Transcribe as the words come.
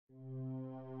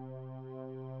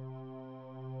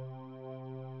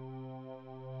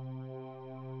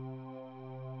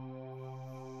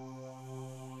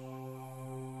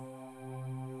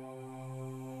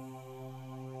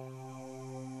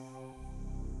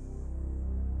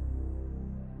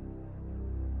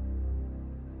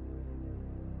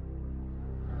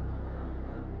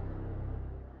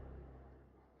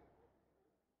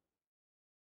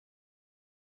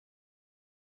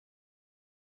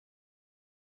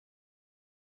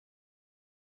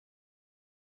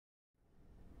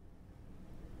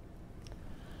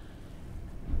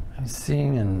I'm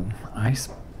seeing an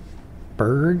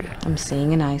iceberg. I'm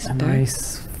seeing an iceberg. A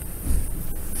nice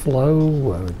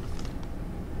flow of...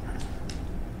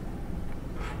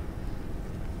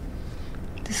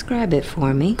 Describe it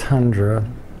for me. Tundra.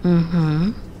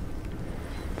 Mm-hmm.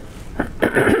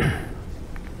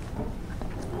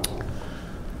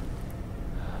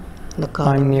 Look all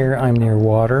I'm near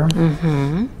water.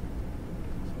 Mm-hmm.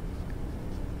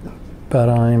 But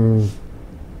I'm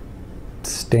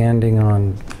standing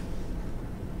on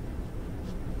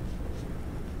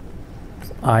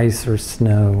ice or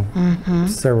snow,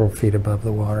 several feet above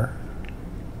the water.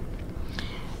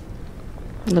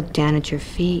 Look down at your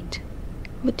feet.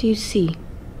 What do you see?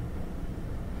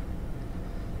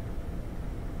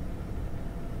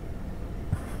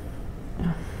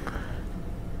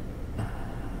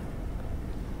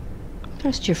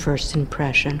 What's your first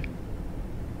impression?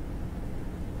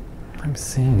 I'm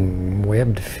seeing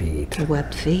webbed feet.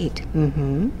 Webbed feet.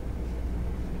 Mm-hmm.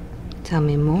 Tell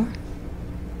me more.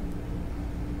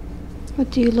 What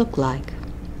do you look like?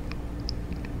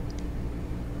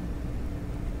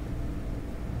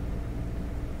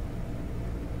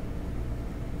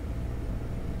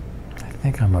 I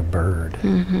think I'm a bird.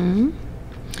 Mm-hmm.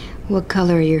 What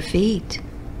color are your feet?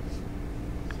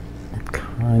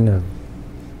 Kind of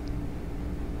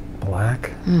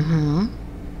black. Mm-hmm.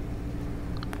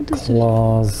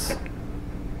 Claws.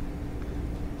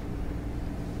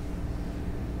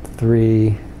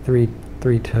 Three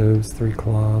toes, 3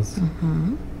 claws.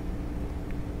 Mm-hmm.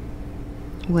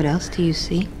 What else do you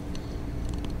see?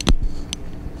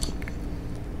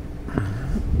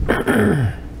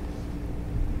 I'm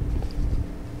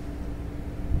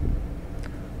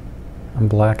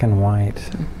black and white.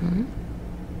 Mm-hmm.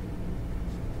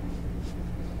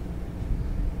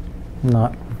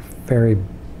 Not very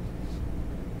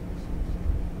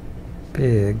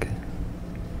big.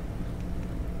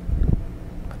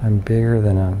 I'm bigger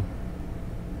than a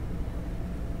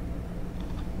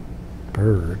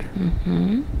bird.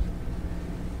 Mm-hmm.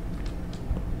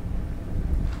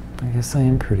 I guess I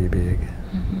am pretty big.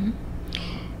 Mm-hmm.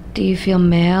 Do you feel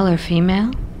male or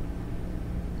female?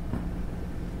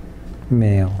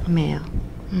 Male. Male.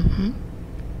 Mm-hmm.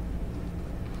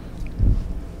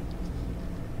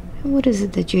 What is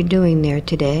it that you're doing there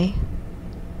today?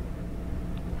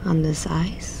 On this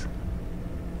ice?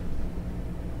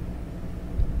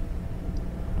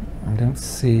 I don't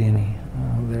see any.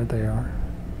 Oh, there they are.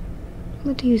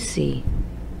 What do you see?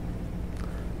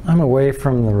 I'm away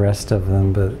from the rest of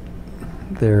them, but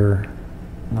they're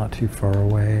not too far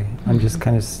away. I'm just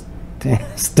kind of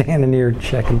standing here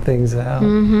checking things out.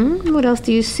 Mm-hmm. What else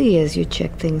do you see as you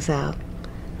check things out?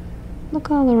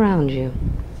 Look all around you.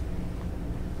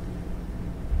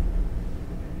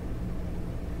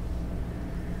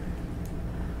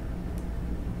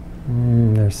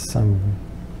 There's some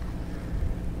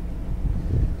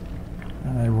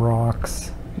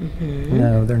rocks. Mm-hmm.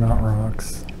 No, they're not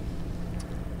rocks.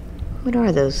 What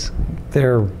are those?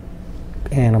 They're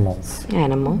animals.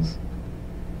 Animals.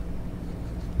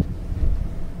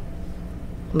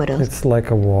 What else? It's like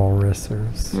a walrus.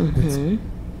 It's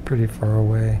pretty far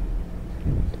away.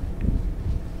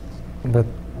 But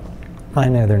I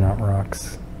know they're not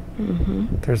rocks.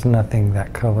 There's nothing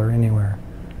that color anywhere.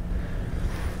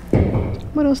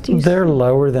 What else do you see? They're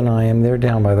lower than I am. They're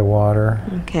down by the water.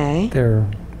 Okay. They're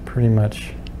pretty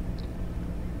much,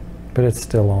 but it's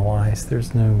still all ice.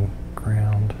 There's no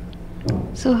ground.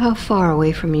 So how far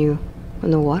away from you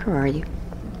in the water are you?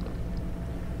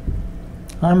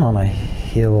 I'm on a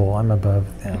hill. I'm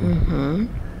above them.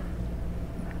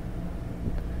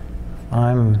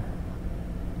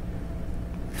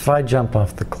 If I jump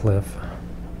off the cliff,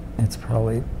 it's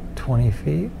probably 20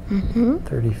 feet,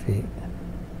 30 feet.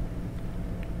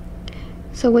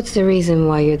 So what's the reason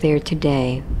why you're there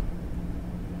today?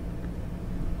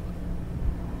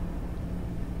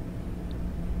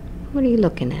 What are you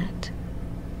looking at?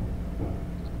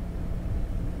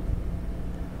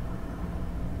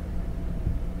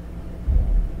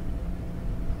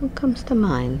 What comes to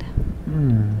mind?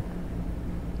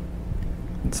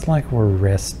 It's like we're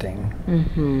resting.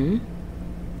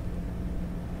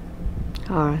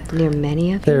 Are there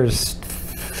many of you? There's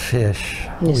fish.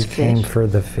 There's We came fish. for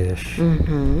the fish.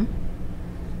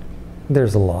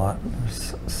 There's a lot.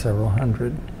 There's several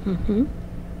hundred.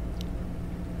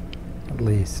 At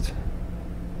least.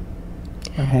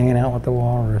 I'm hanging out with the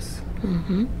walrus.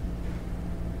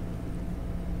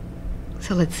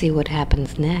 So let's see what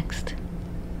happens next.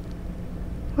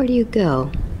 Where do you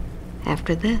go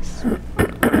after this?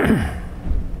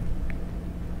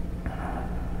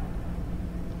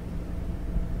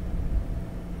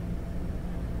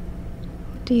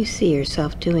 What do you see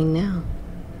yourself doing now?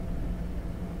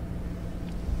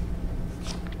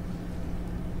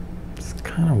 Just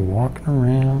kind of walking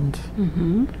around.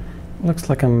 Mm-hmm. Looks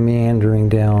like I'm meandering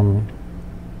down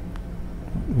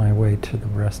my way to the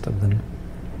rest of them.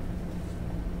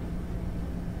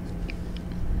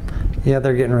 Yeah,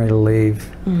 they're getting ready to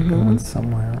leave. Mm-hmm. Going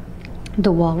somewhere.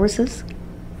 The walruses?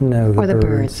 No, Or the birds.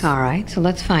 birds. All right, so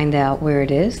let's find out where it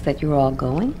is that you're all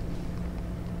going.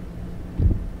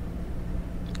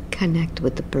 Connect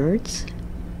with the birds.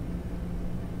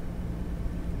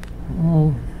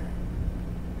 Oh.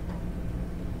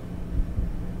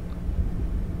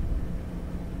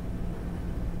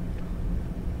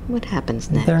 What happens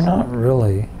next? They're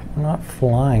not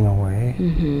flying away.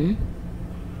 Mm-hmm.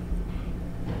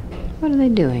 What are they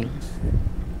doing?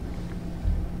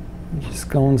 Just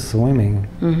going swimming.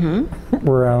 Mm-hmm.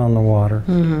 We're out on the water.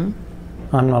 Mm-hmm.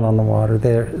 I'm not on the water.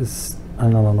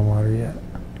 I'm not on the water yet.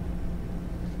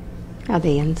 Are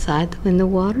they inside in the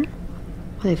water?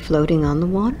 Are they floating on the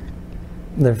water?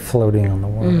 They're floating on the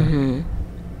water. Mm-hmm.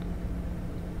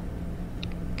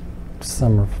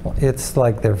 Some are. It's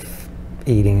like they're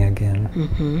eating again.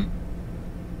 Mm-hmm.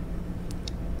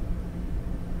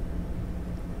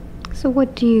 So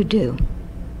what do you do?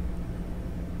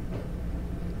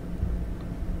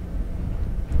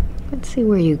 Let's see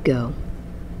where you go.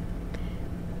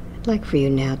 I'd like for you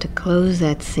now to close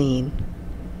that scene,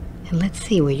 and let's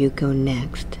see where you go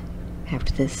next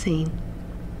after this scene.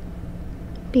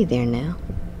 Be there now.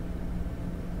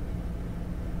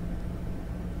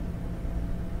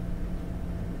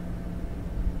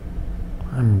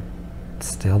 I'm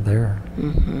still there.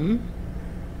 Mm-hmm.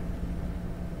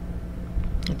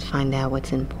 Let's find out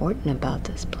what's important about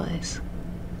this place.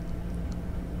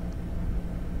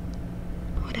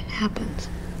 What happens?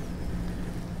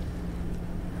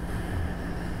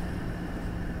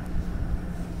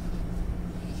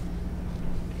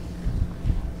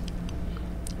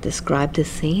 Describe the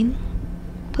scene.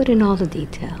 Put in all the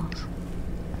details.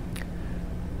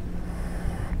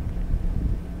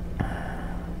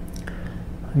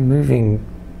 I'm moving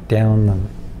down the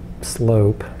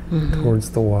slope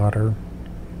towards the water.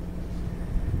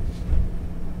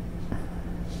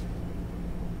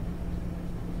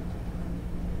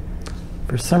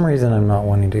 For some reason, I'm not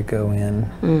wanting to go in.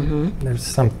 Mm-hmm.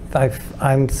 There's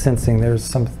I'm sensing there's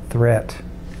some threat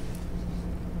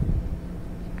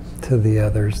to the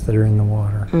others that are in the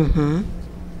water. Mm-hmm.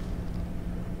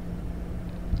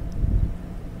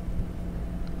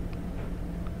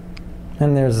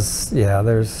 And there's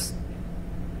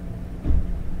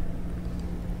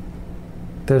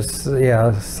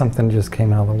something just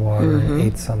came out of the water and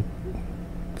ate some.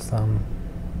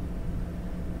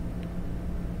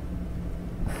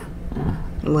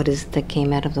 What is it that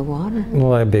came out of the water?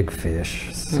 Well, a big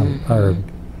fish, or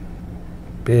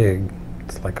big.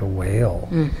 It's like a whale.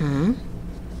 Mm-hmm.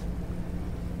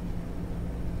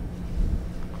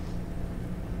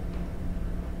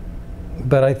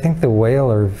 But I think the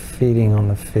whale are feeding on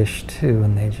the fish too,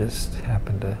 and they just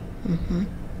happen to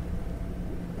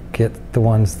get the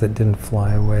ones that didn't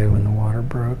fly away when the water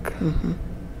broke. Mm-hmm.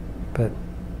 But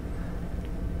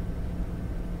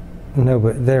no,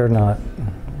 but they're not.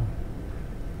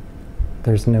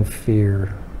 There's no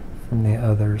fear from the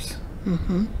others.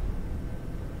 Mm-hmm.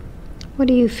 What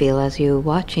do you feel as you're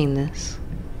watching this?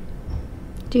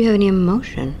 Do you have any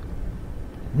emotion?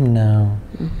 No.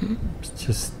 Mm-hmm.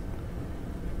 It's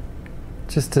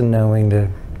just a knowing to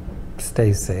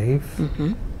stay safe.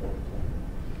 Mm-hmm.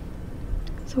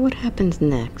 So what happens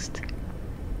next?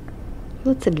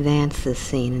 Let's advance this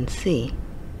scene and see.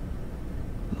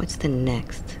 What's the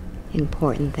next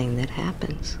important thing that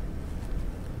happens?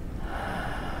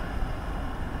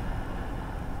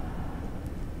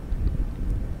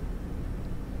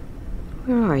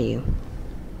 Where are you?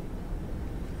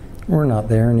 We're not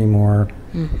there anymore.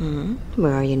 Mm-hmm.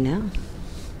 Where are you now?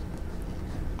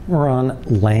 We're on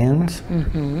land.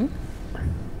 Mm-hmm.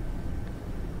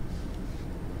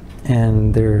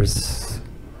 And it's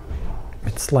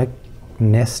like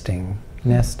nesting.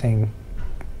 There's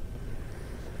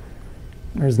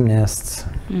nests.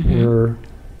 Mm-hmm.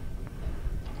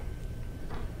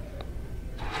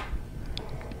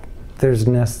 There's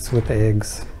nests with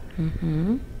eggs.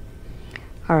 Mm-hmm.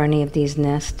 Are any of these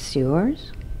nests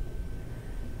yours?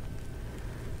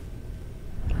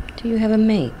 Do you have a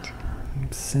mate?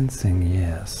 I'm sensing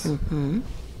yes. Mm-hmm.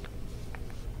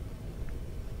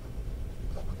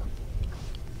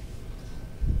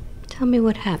 Tell me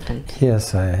what happened.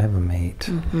 Yes, I have a mate.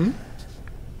 Mm-hmm.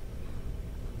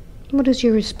 What is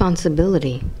your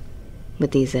responsibility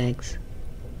with these eggs?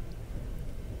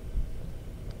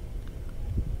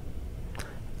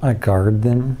 I guard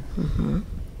them. Mm-hmm.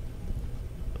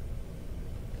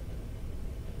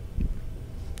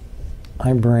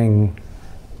 I bring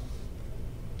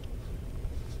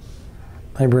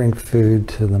food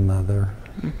to the mother.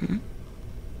 Mm-hmm.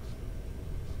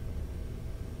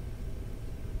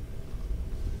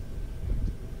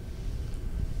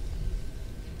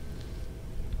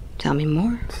 Tell me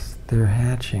more. They're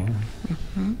hatching.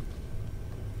 Mm-hmm.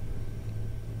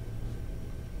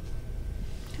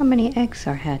 How many eggs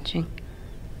are hatching?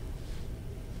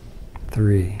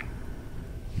 3.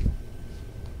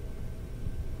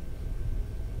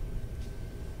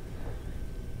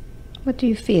 What do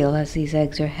you feel as these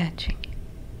eggs are hatching?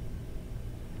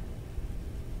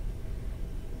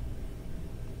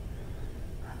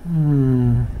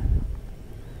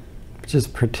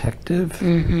 Just protective.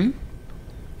 Mm-hmm.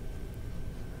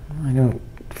 I don't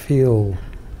feel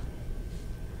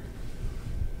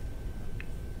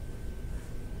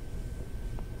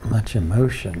much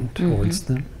emotion towards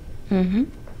them. Mm-hmm.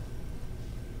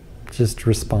 Just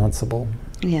responsible.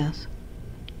 Yes.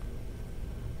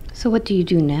 So what do you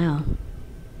do now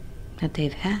that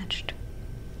they've hatched?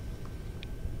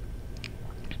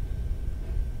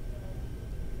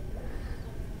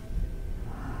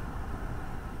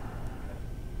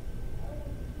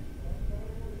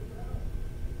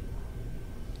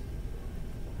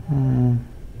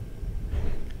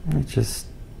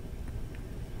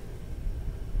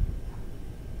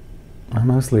 I'm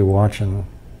mostly watching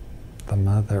the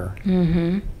mother.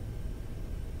 Mm-hmm.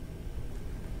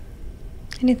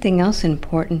 Anything else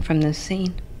important from this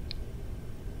scene?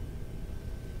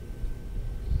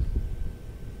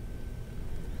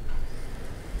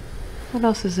 What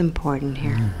else is important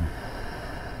here?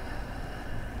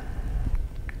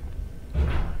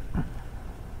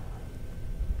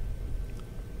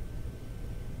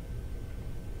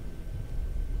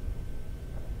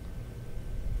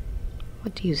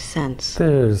 What do you sense?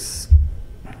 There's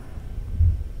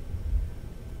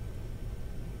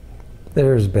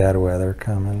bad weather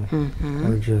coming. Mm-hmm.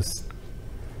 We're just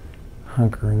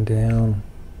hunkering down.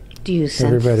 Do you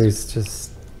sense? Everybody's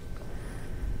just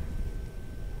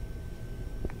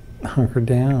hunkered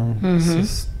down. Mm-hmm. It's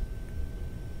just,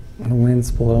 the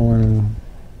wind's blowing,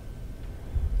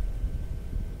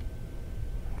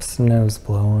 snow's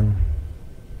blowing.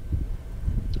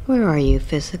 Where are you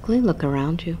physically? Look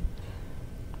around you.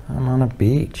 I'm on a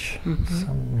beach, Mm-hmm.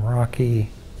 some rocky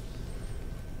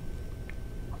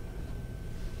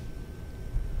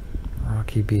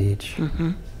beach.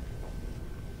 Mm-hmm.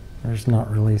 There's not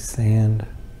really sand.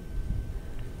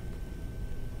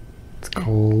 It's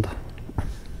cold.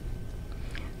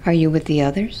 Are you with the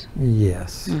others?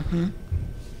 Yes. Mm-hmm.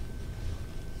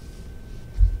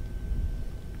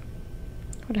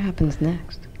 What happens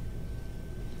next?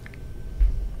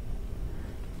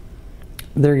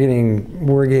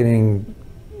 We're getting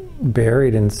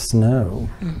buried in snow.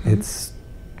 Mm-hmm.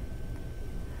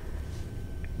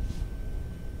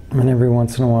 And every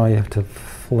once in a while you have to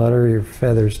flutter your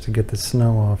feathers to get the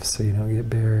snow off so you don't get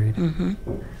buried. Mm-hmm.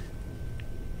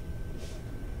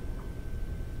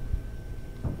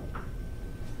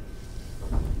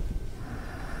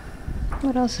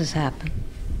 What else has happened?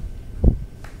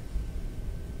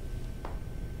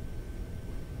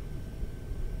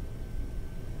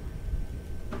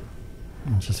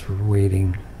 I'm just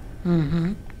waiting.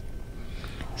 Mm-hmm.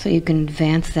 So you can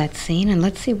advance that scene and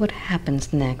let's see what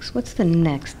happens next. What's the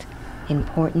next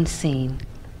important scene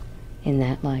in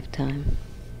that lifetime?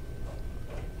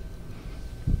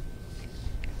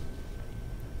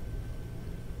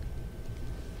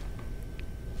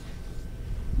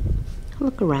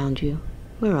 Look around you.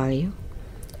 Where are you?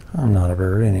 I'm not a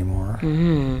bird anymore.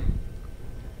 Mm-hmm.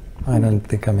 I don't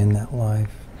think I'm in that life.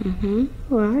 Mm-hmm.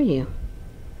 Where are you?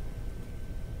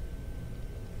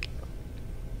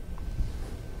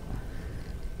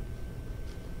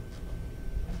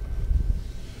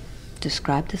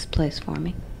 Describe this place for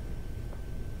me.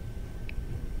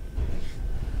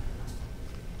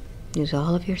 Use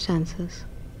all of your senses.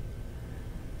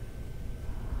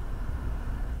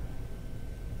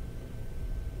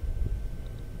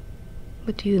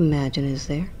 What do you imagine is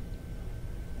there?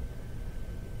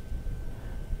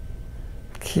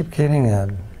 Keep getting a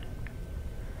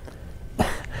I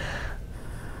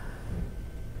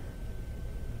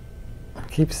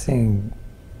keep seeing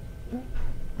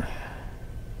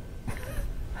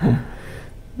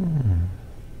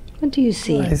What do you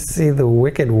see? I see the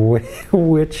wicked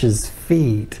witch's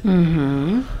feet.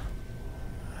 Mm-hmm.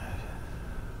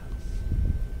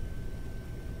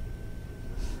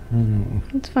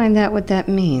 Let's find out what that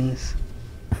means.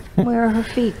 Where are her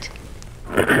feet?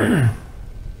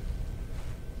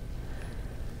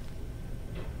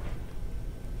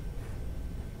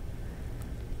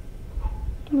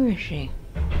 Where is she?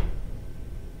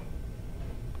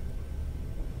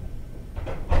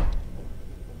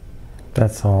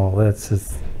 That's all.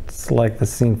 It's like the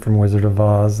scene from Wizard of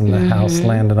Oz, and the house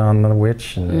landed on the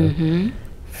witch, and the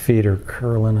feet are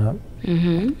curling up.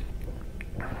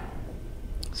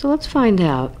 So let's find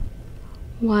out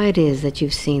why it is that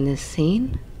you've seen this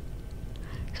scene.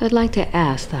 So I'd like to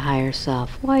ask the higher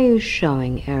self, why are you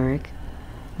showing Eric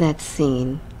that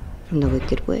scene from the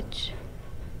Wicked Witch?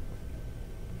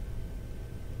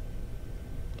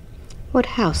 What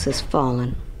house has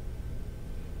fallen?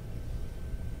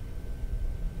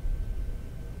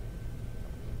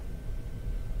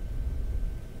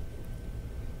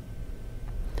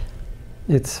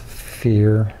 It's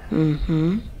fear.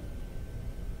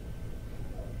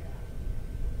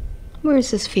 Where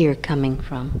is this fear coming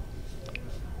from?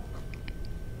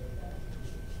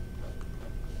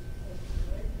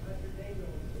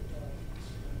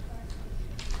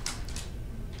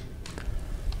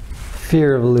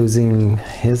 Fear of losing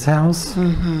his house.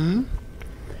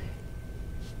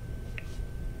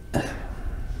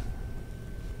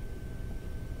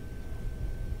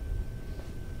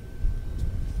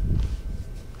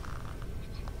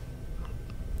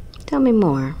 Tell me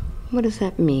more. What does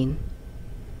that mean?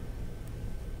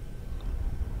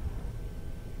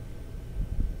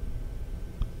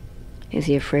 Is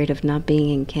he afraid of not being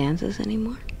in Kansas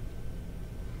anymore?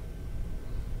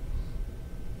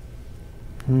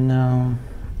 No.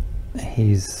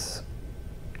 He's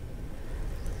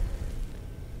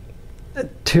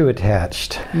too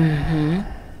attached.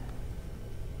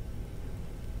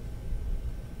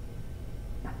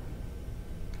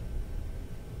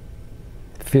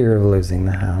 Fear of losing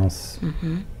the house.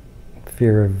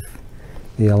 Fear of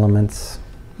the elements.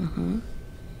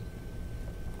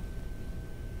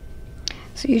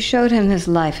 So you showed him his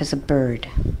life as a bird.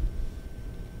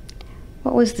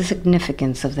 What was the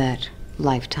significance of that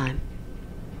lifetime?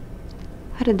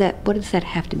 What does that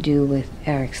have to do with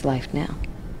Eric's life now?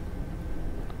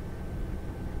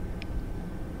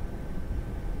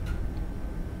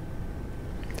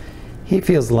 He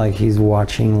feels like he's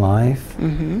watching life.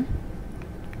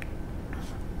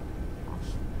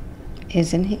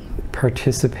 Isn't he?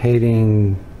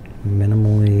 Participating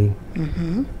minimally.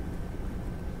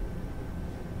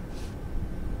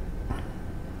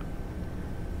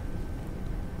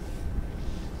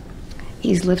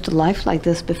 He's lived a life like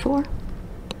this before?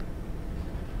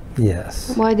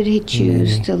 Yes. Why did he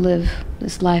choose to live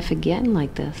this life again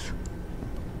like this?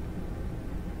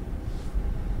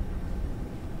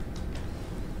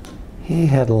 He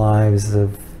had lives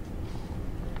of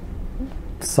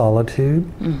solitude.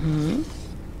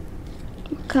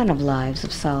 What kind of lives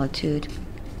of solitude?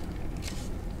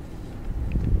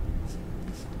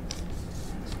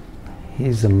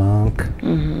 He's a monk.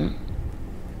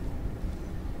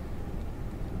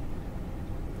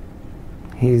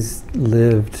 He's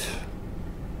lived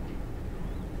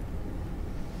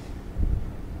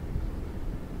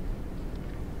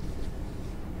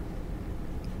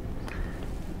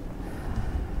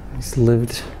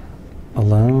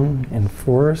alone in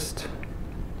forest.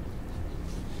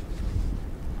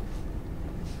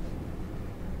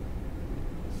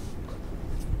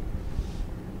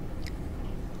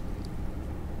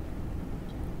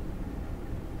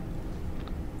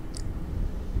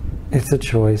 It's a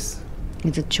choice.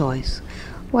 It's a choice.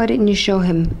 Why didn't you show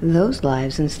him those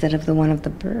lives instead of the one of the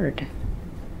bird?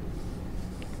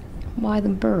 Why the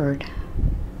bird?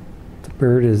 The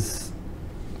bird is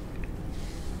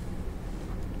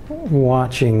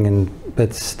watching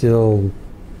but still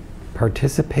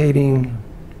participating,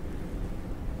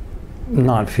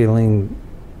 not feeling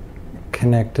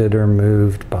connected or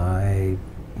moved by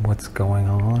what's going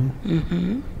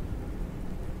on.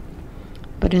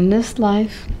 But in this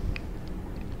life,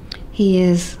 he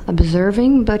is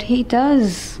observing, but he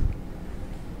does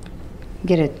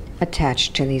get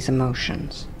attached to these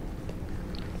emotions.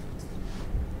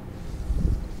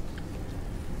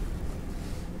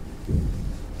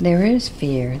 There is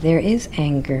fear, there is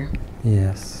anger.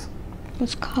 Yes.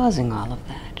 What's causing all of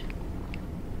that?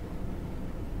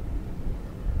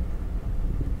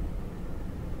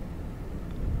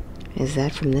 Is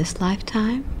that from this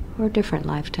lifetime or a different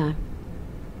lifetime?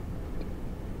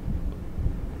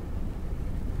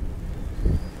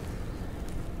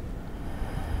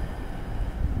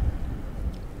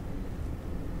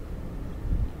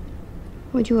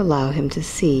 Would you allow him to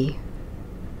see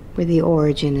where the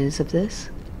origin is of this?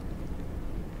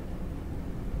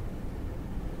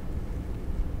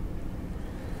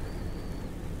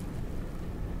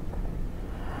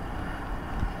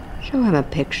 Show him a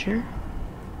picture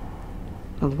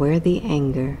of where the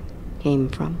anger came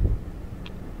from.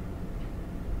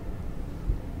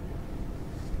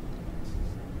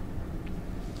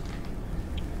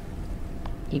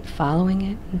 Keep following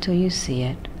it until you see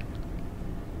it.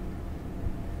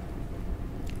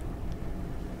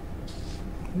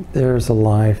 There's a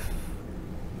life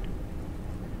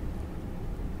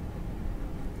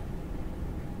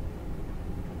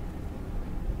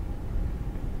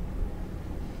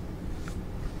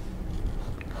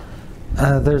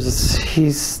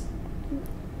he's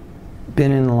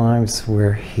been in lives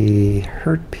where he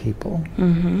hurt people.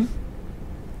 Mm-hmm.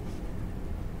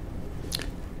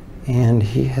 And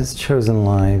he has chosen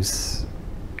lives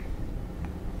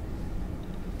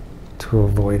to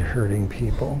avoid hurting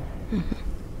people. Mm-hmm.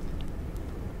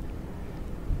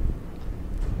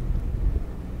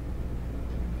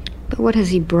 But what has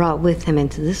he brought with him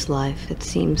into this life that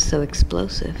seems so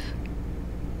explosive?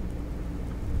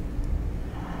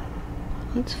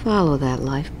 Let's follow that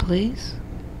life, please.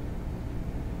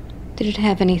 Did it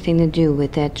have anything to do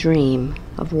with that dream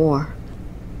of war?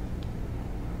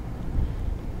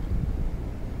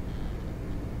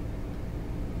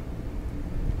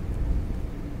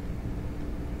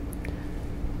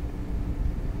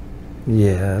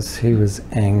 Yes, he was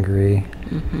angry.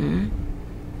 Mm-hmm.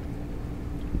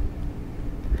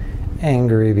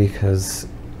 Angry because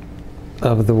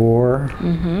of the war.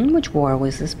 Mm-hmm. Which war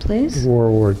was this, please?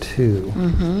 World War II.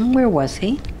 Mm-hmm. Where was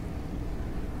he?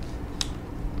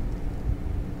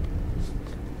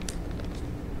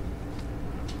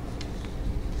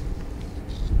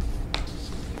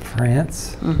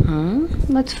 France.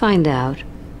 Mm-hmm. Let's find out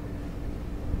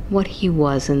what he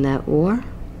was in that war.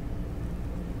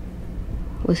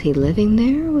 Was he living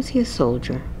there, or was he a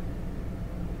soldier?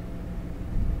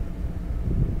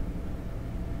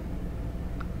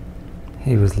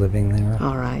 He was living there.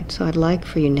 All right, so I'd like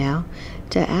for you now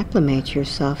to acclimate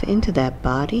yourself into that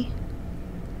body,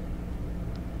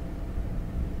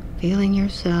 feeling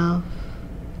yourself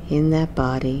in that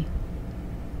body,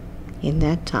 in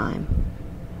that time.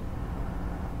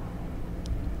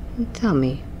 And tell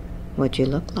me what you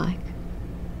look like.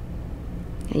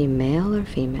 Are you male or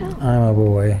female? I'm a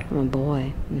boy. I'm a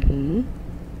boy. Mm-hmm.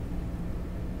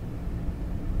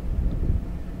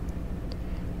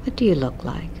 What do you look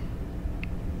like?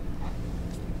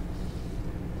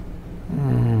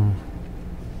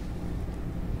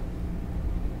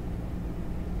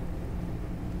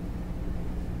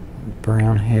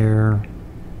 Brown hair.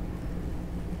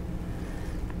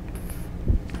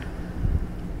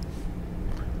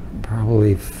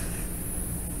 Probably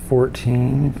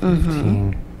 14, 15.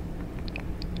 Mm-hmm.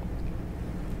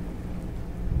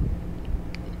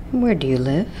 Where do you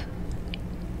live?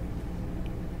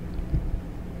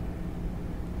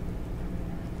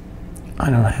 I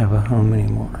don't have a home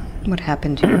anymore. What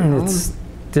happened to your home?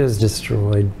 It was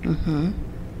destroyed. Mm-hmm.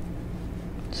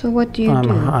 So what do you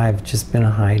do? I've just been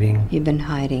hiding. You've been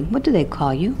hiding. What do they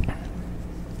call you?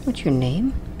 What's your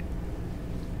name?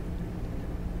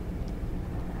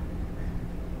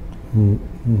 Moton?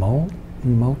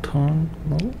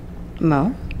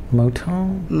 Mo?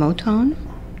 Moton? Moton? Moton.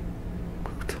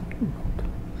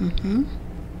 Mm-hmm.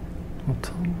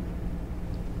 Moton.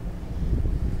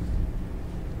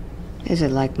 Is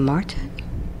it like Martin?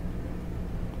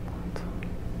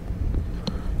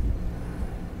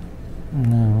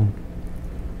 No.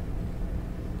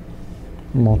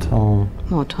 Moton.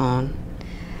 Moton.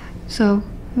 So,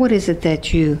 what is it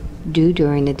that you do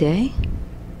during the day?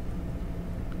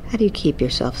 How do you keep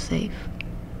yourself safe?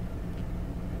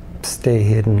 Stay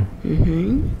hidden.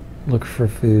 Mm-hmm. Look for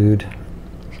food.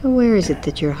 So where is it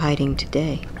that you're hiding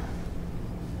today?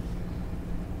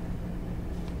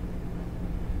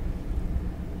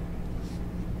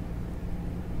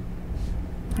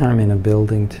 I'm in a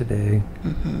building today.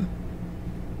 Mm-hmm.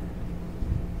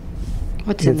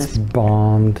 What's in It's this?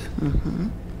 bombed. Mm-hmm.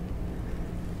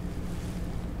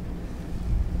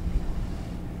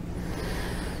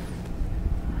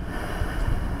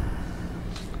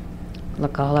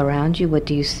 Look all around you. What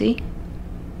do you see?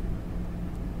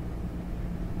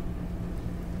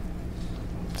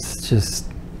 It's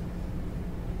just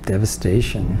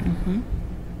devastation. Mm-hmm.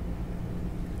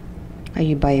 Are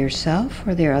you by yourself,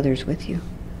 or are there others with you?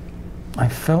 I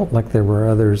felt like there were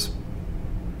others,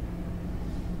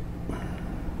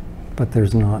 but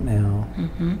there's not now.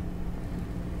 Mm-hmm.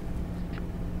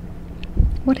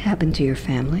 What happened to your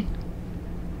family?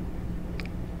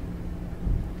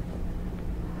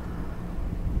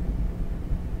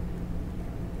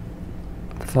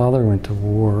 Father went to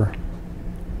war.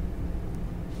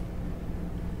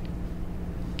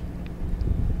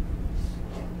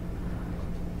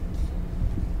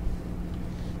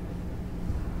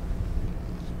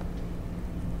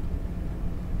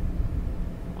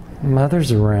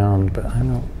 Mother's around, but I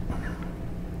don't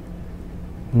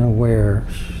know where.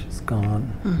 She's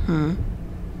gone. Mm-hmm.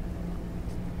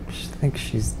 She thinks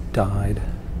she's died.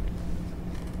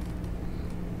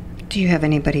 Do you have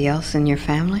anybody else in your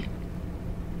family?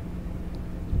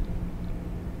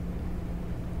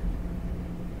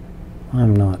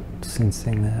 I'm not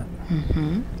sensing that.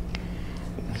 Mm-hmm.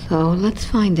 So let's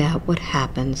find out what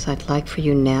happens. I'd like for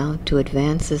you now to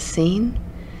advance the scene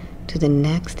to the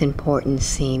next important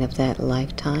scene of that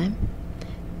lifetime,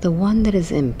 the one that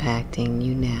is impacting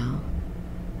you now.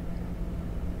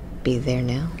 Be there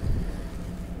now.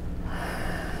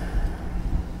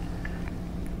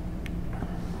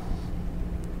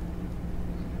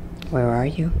 Where are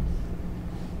you?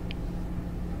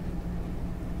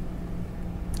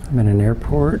 I'm in an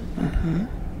airport. Mm-hmm.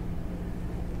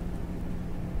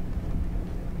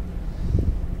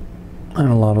 I'm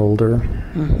a lot older.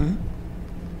 Mm-hmm.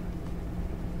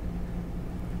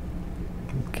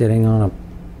 Getting on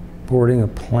boarding a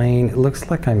plane. It looks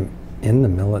like I'm in the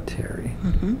military.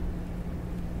 Mm-hmm.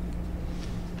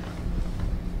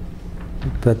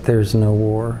 But there's no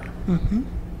war. Mm-hmm.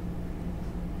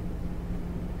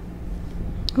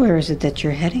 Where is it that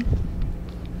you're heading?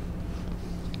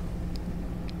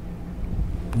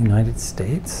 United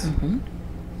States. Mm-hmm.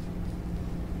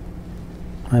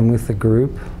 I'm with a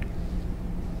group.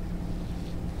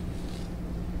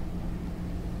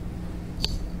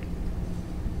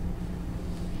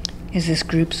 Is this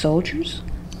group soldiers?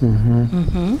 Mm-hmm.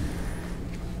 Mm-hmm.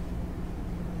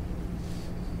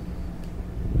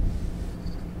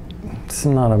 It's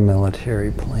not a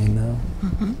military plane, though.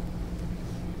 Mm-hmm.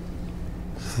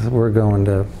 So we're going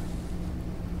to...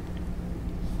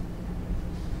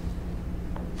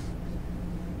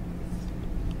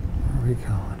 Where are we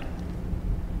going?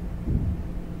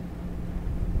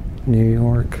 New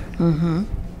York. Mm-hmm.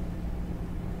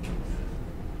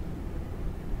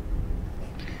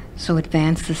 So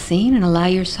advance the scene and allow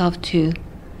yourself to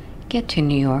get to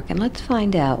New York, and let's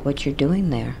find out what you're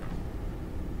doing there.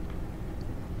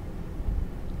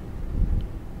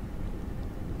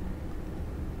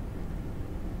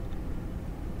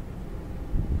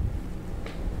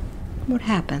 What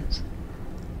happens?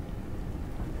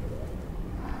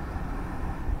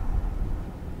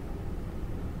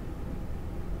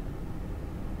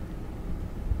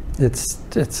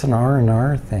 It's an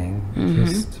R&R thing. Mm-hmm.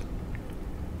 Just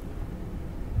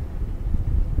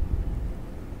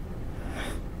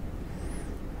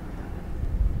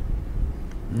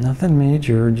nothing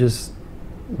major, just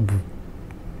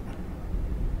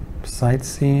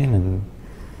sightseeing and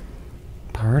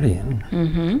partying.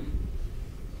 Mm-hmm.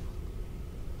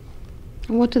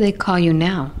 What do they call you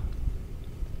now?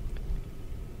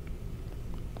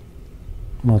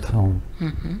 Motel.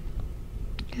 Mm-hmm.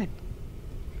 Good.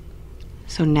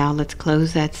 So now let's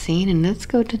close that scene and let's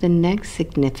go to the next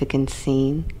significant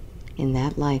scene in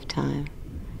that lifetime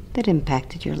that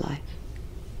impacted your life.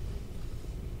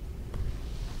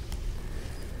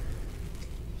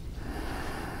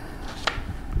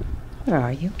 Where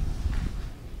are you?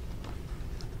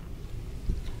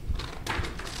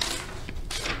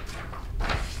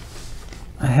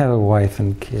 I have a wife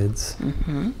and kids.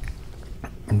 Mm-hmm.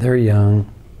 They're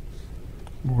young.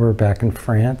 We're back in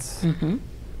France. Mm-hmm.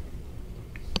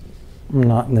 I'm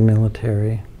not in the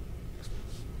military.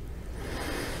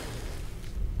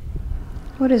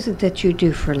 What is it that you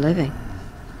do for a living?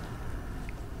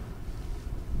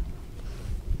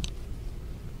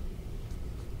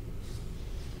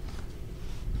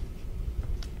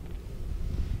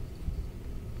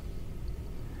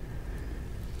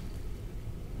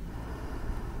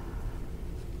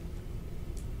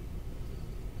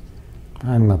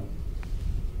 I'm a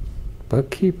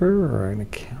bookkeeper or an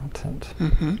accountant.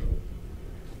 Mm-hmm.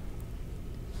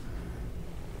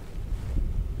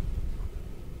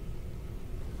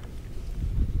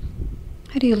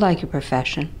 How do you like your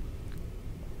profession?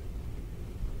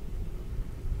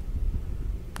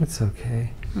 It's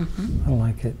okay. Mm-hmm. I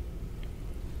like it.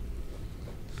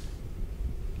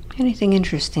 Anything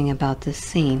interesting about this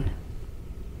scene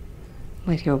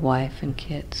with your wife and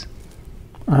kids?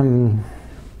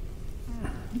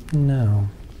 No.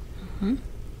 Mm-hmm.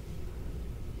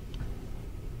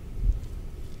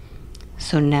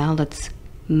 So now let's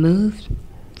move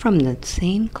from that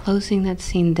scene, closing that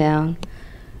scene down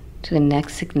to the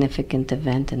next significant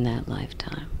event in that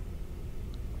lifetime.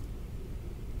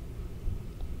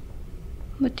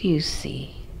 What do you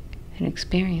see and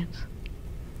experience?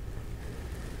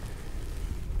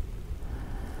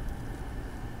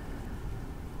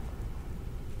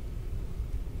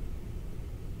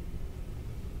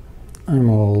 I'm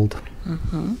old.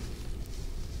 Mm-hmm.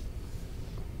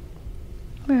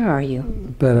 Where are you?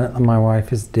 But my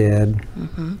wife is dead.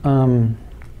 Mm-hmm.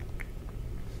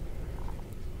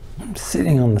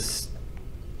 sitting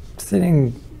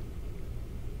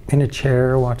in a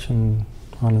chair, watching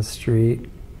on the street,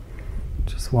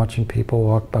 just watching people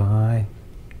walk by,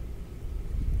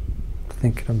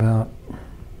 thinking about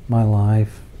my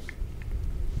life.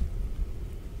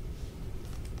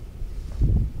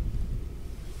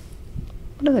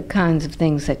 What are the kinds of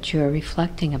things that you're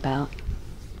reflecting about?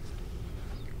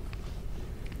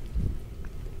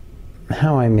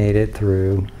 How I made it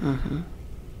through. Mm-hmm.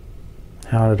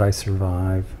 How did I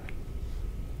survive?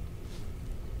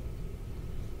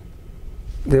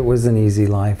 It was an easy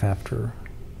life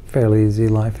fairly easy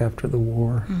life after the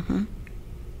war. Mm-hmm.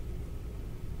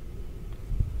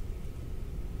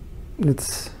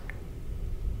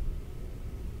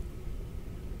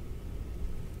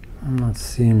 I'm not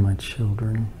seeing my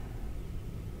children.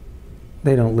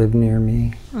 They don't live near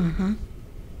me. Mm-hmm.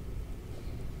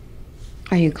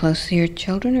 Are you close to your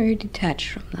children, or are you detached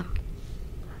from them?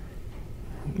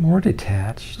 More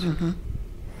detached. Mm-hmm.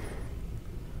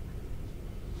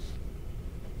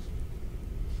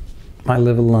 I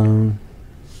live alone.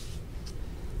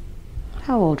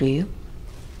 How old are you?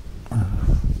 I'm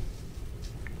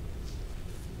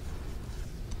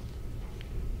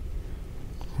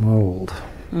old.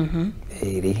 Mm-hmm.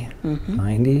 80, Mm-hmm.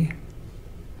 90.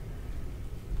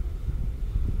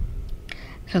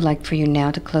 So I'd like for you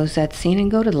now to close that scene and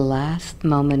go to the last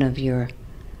moment of your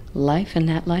life in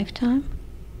that lifetime.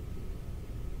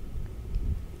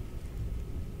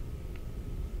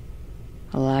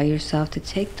 Allow yourself to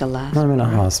take the last I'm in a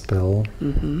breath. hospital.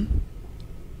 Mm-hmm.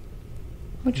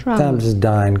 What's wrong? I'm just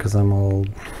dying because I'm old.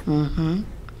 Mm-hmm.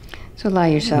 So allow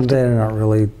yourself to... They're not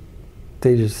really,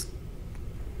 they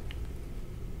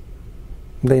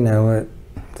know it.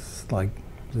 It's like,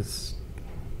 there's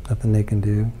nothing they can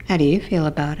do. How do you feel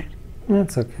about it?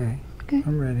 That's okay. Okay.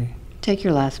 I'm ready. Take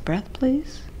your last breath,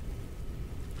 please.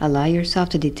 Allow yourself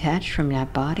to detach from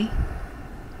that body.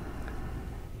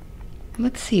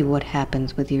 Let's see what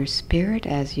happens with your spirit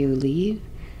as you leave.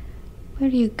 Where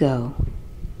do you go?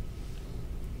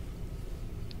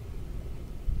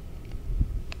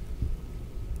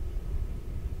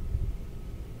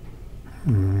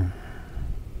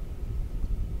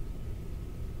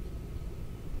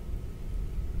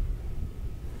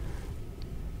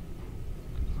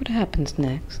 What happens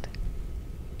next?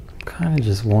 Kind of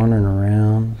just wandering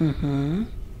around. Mm-hmm.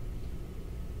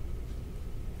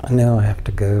 I know I have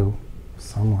to go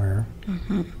somewhere.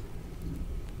 Mm-hmm.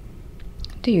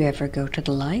 Do you ever go to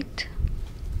the light?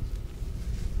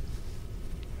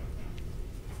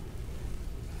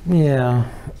 Yeah,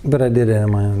 but I did it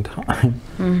in my own time.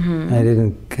 Mm-hmm. I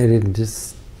didn't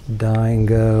just die and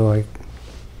go.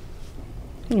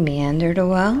 You meandered a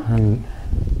while?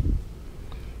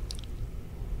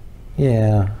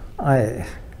 Yeah,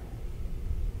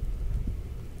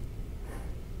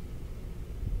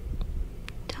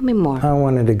 Tell me more. I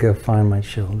wanted to go find my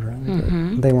children.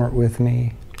 Mm-hmm. But they weren't with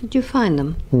me. Did you find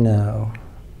them? No,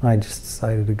 I just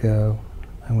decided to go.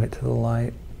 I went to the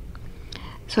light.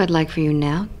 So I'd like for you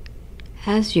now,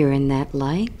 as you're in that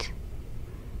light,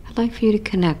 I'd like for you to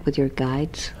connect with your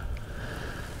guides,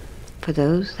 for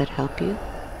those that help you.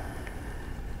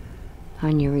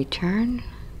 On your return,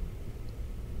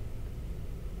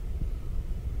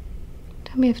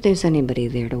 tell me if there's anybody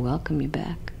there to welcome you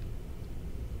back.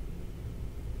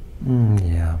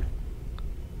 Yeah.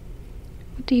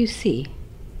 What do you see?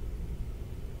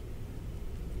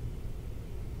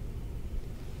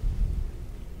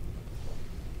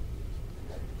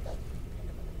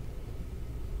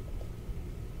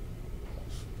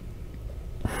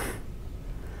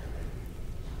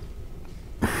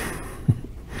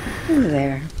 Who's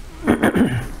there?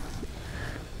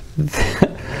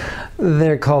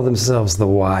 They call themselves the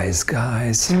wise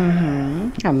guys. Mm-hmm.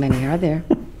 How many are there?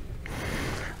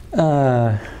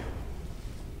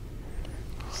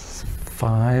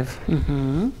 5.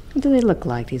 Mm-hmm. What do they look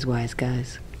like, these wise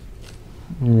guys?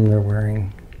 They're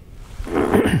wearing...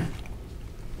 I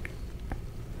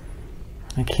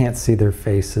can't see their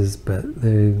faces, but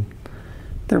they're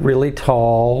really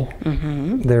tall.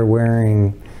 Mm-hmm. They're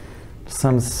wearing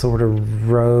some sort of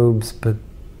robes, but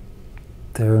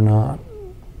they're not.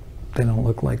 They don't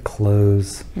look like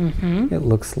clothes. Mm-hmm. It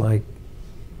looks like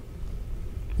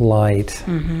light.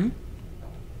 Mm-hmm.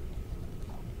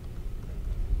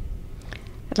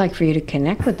 I'd like for you to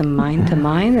connect with them mind to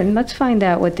mind, and let's find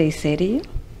out what they say to you.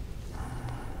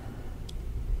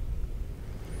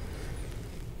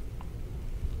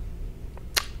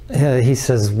 He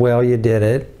says, well, you did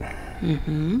it.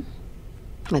 Mm-hmm.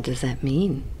 What does that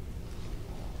mean?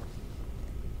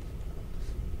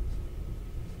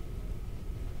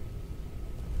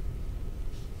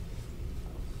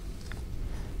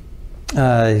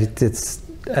 I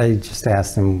just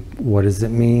asked him, what does it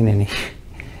mean? And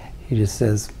he just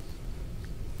says,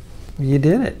 you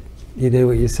did it. You did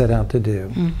what you set out to do.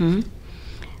 Mm-hmm.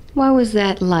 Why was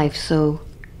that life so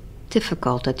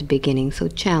difficult at the beginning, so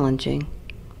challenging?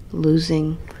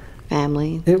 Losing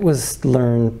family? It was to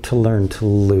learn to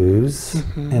lose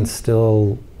and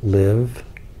still live,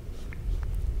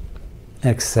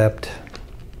 accept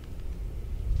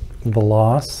the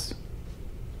loss,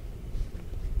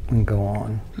 and go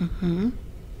on. Mm-hmm.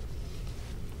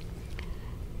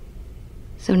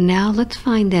 So now let's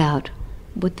find out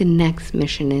what the next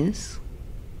mission is.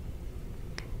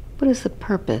 What is the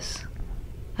purpose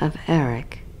of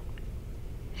Eric's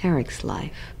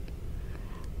life?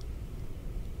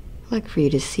 I'd like for you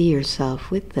to see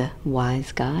yourself with the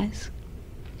wise guys,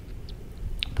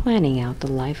 planning out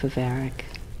the life of Eric.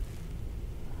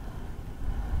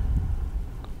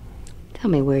 Tell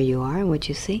me where you are and what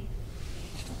you see.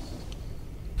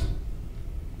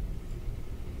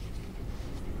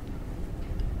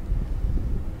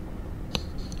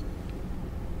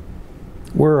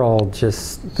 We're all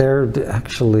just, they're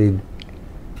actually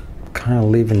kind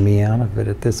of leaving me out of it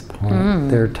at this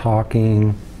point. They're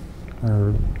talking,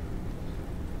 or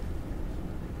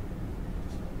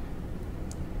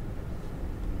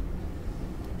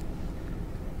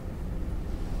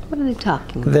what are they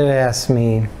talking about? they asked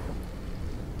me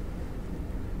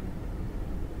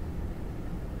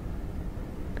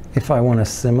if I want a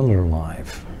similar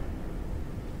life.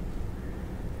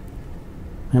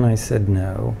 And I said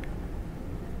no.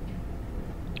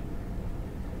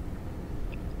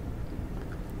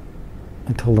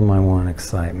 I told them I want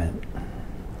excitement.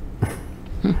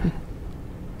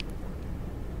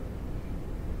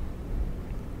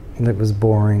 It was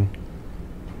boring.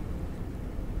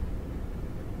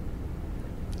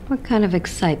 What kind of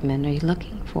excitement are you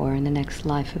looking for in the next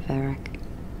life of Eric?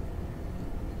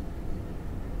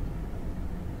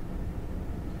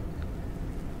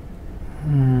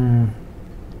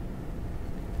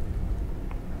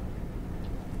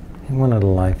 He wanted a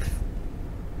life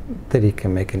that he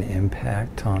can make an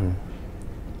impact on.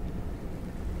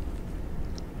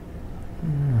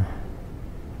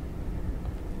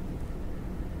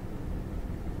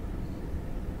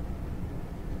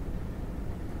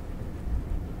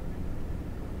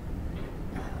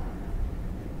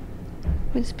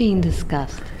 What's being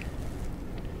discussed?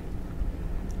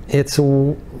 They're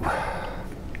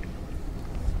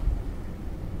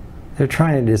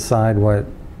trying to decide what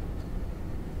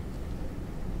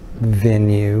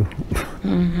venue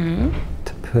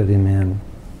to put him in.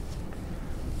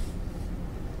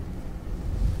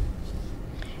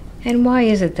 And why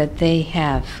is it that they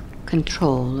have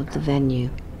control of the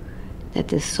venue that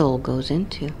this soul goes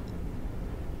into?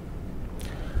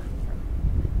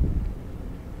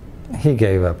 He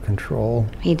gave up control.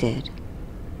 He did.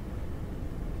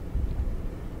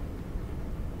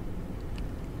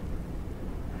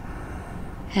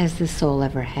 Has the soul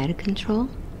ever had control?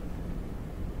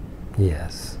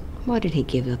 Yes. Why did he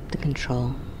give up the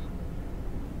control?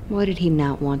 Why did he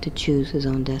not want to choose his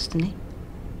own destiny?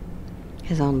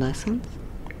 His own lessons?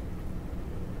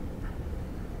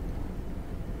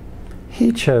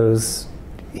 He chose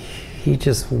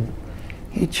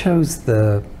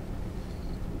the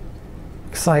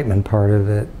excitement part of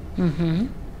it.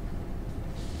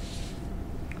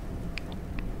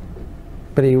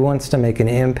 But he wants to make an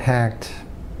impact,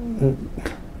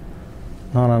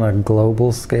 not on a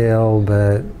global scale,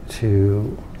 but he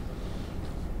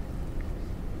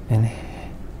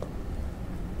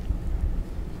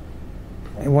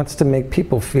wants to make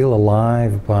people feel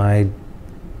alive by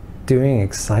doing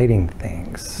exciting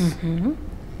things.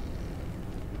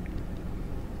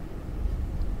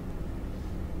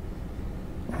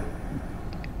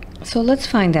 So let's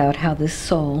find out how this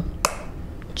soul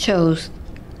chose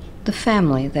the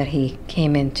family that he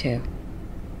came into.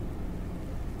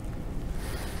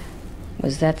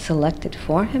 Was that selected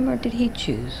for him, or did he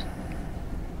choose?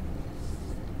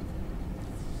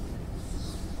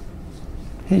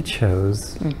 He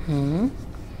chose.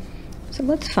 So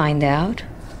let's find out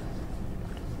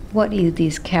what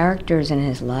these characters in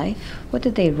his life, what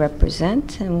did they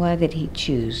represent, and why did he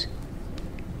choose?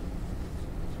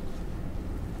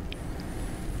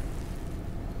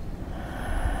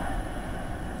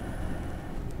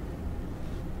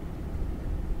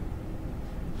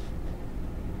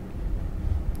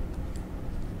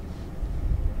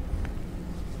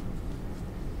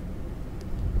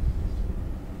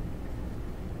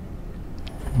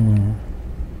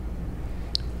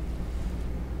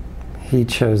 He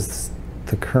chose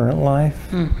the current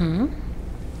life.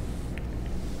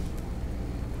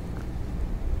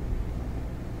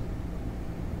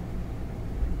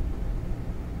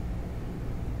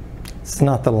 It's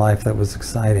not the life that was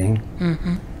exciting.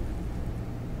 Mm-hmm.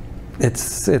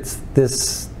 It's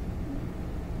this.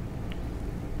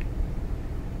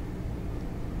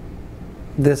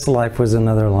 This life was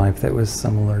another life that was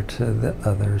similar to the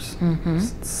others. Mm-hmm.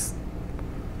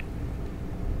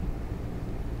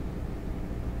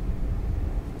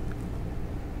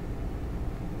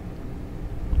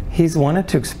 He's wanted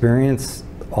to experience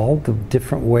all the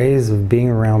different ways of being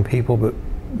around people, but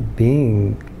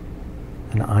being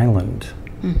an island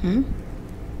Mm-hmm.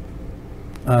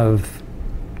 of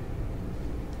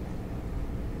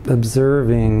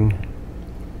observing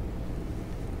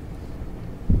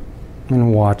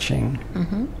and watching.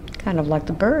 Mm-hmm. Kind of like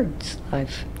the bird's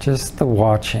life. Just the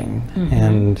watching. Mm-hmm.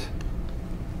 And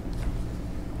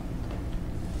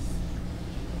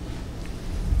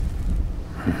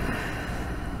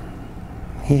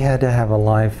he had to have a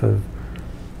life of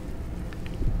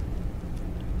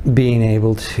being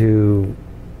able to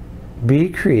be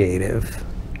creative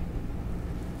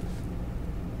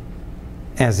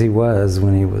as he was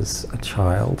when he was a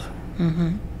child.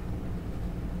 Mm-hmm.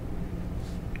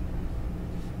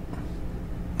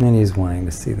 And he's wanting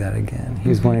to see that again.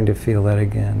 He's Mm-hmm. wanting to feel that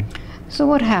again. So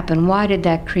what happened? Why did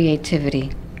that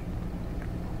creativity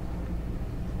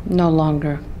no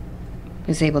longer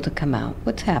is able to come out?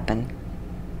 What's happened?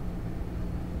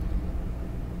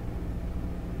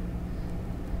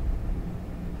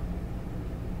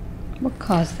 What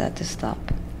caused that to stop?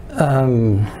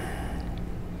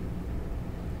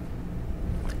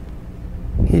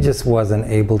 He just wasn't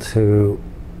able to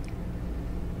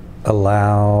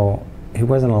allow, he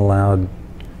wasn't allowed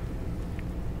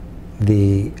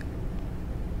the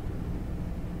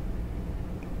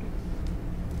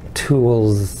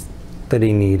tools that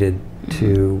he needed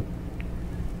to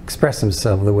express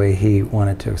himself the way he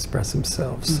wanted to express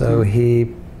himself. So he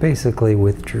basically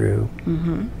withdrew.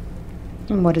 Mm-hmm.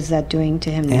 And what is that doing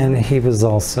to him now? And he was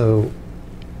also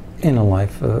in a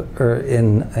life, or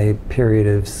in a period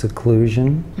of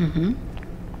seclusion. Mm-hmm.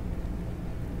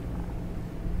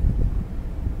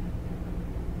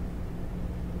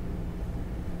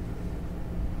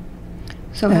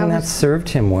 So how And that served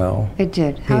him well, it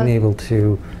did? being able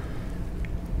to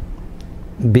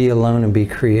be alone and be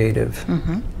creative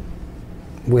Mm-hmm.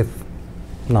 with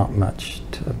not much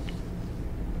to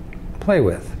play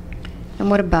with. And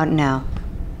what about now?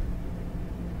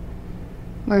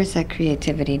 Where is that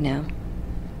creativity now?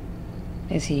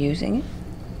 Is he using it?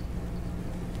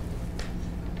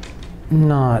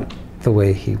 Not the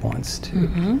way he wants to.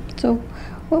 Mm-hmm. So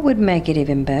what would make it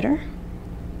even better?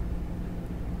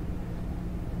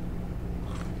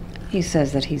 He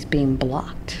says that he's being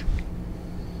blocked.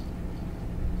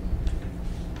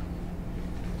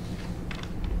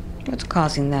 What's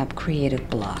causing that creative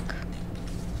block?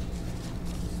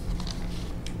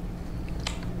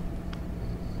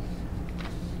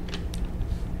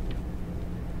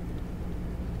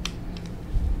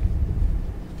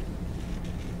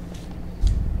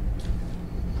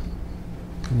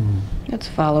 Let's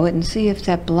follow it and see if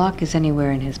that block is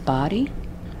anywhere in his body.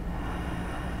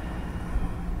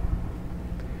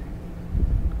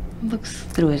 Looks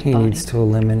through his He body. needs to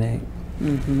eliminate.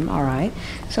 Mm-hmm. All right.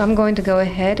 So I'm going to go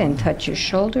ahead and touch your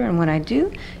shoulder, and when I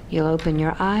do, you'll open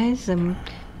your eyes, and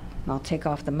I'll take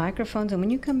off the microphones, and when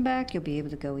you come back, you'll be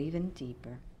able to go even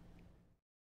deeper.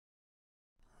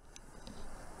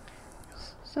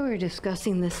 So we're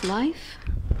discussing this life,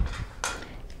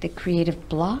 the creative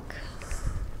block.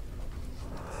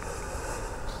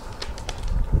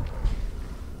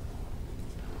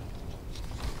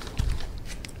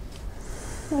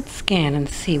 Let's scan and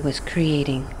see what's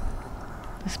creating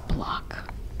this block.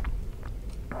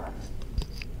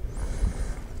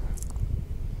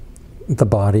 The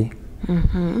body.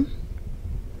 Mm-hmm.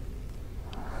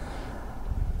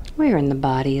 Where in the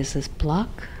body is this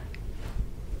block?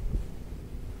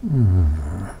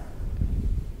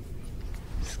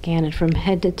 Scan it from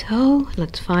head to toe.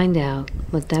 Let's find out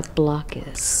what that block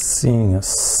is. Seeing a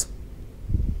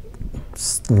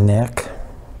neck.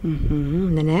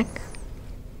 Mm-hmm. The neck.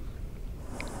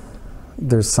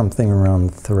 There's something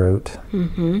around the throat.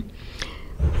 Mm-hmm.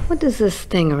 What does this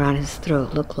thing around his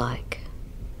throat look like?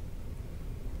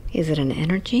 Is it an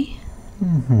energy?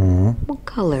 Mm-hmm. What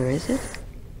color is it?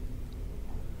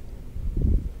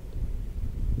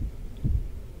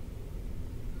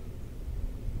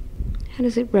 How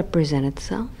does it represent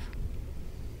itself?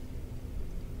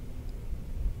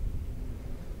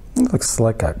 It looks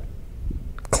like a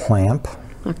clamp.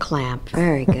 A clamp.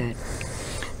 Very good.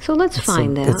 So let's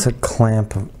find out. It's a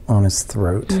clamp on his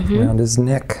throat, around his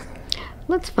neck.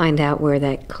 Let's find out where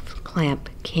that clamp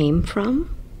came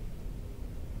from.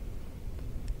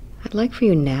 I'd like for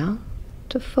you now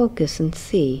to focus and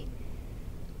see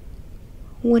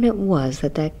when it was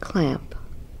that that clamp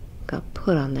got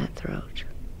put on that throat.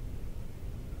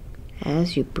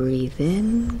 As you breathe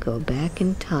in, go back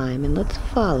in time and let's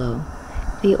follow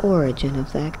the origin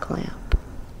of that clamp.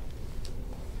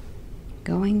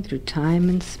 Going through time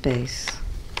and space,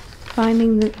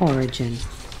 finding the origin.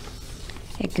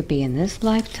 It could be in this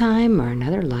lifetime or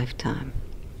another lifetime.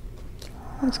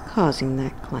 What's causing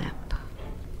that clamp?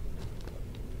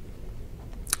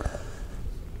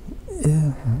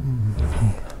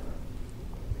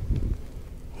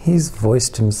 He's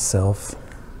voiced himself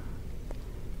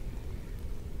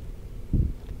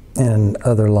in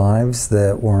other lives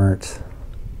that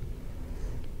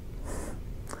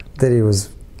he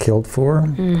was killed for,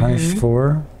 punished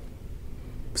for,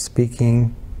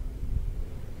 speaking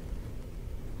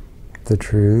the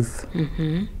truth.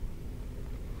 And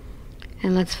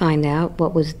let's find out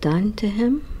what was done to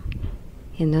him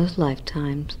in those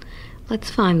lifetimes. Let's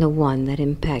find the one that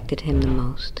impacted him the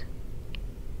most,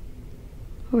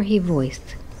 where he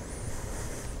voiced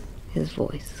his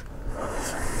voice.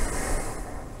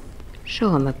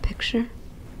 Show him a picture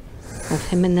of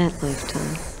him in that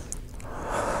lifetime.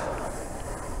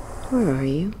 Where are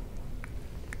you?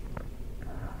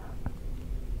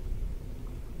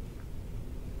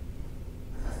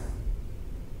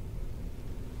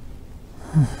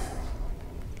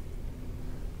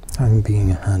 I'm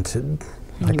being hunted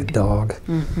like a dog.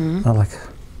 I like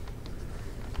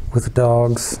with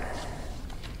dogs.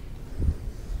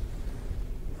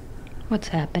 What's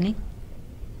happening?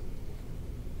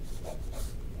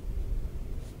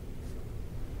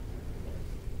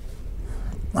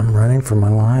 I'm running for my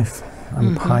life.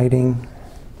 I'm hiding.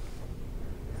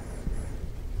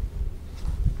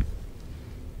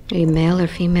 Are you male or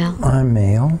female? I'm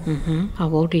male. How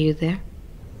old are you there?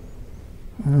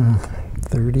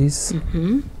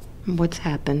 30s. What's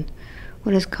happened?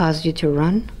 What has caused you to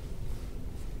run?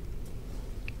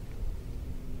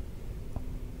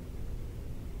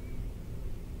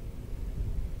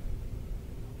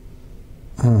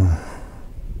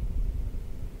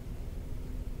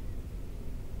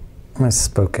 I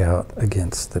spoke out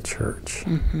against the church.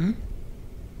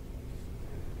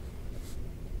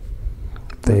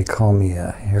 They call me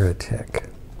a heretic.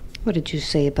 What did you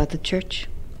say about the church?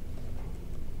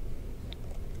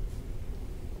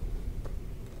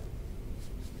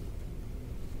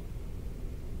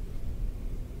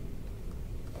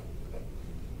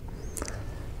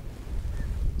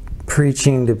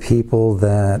 Preaching to people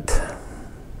that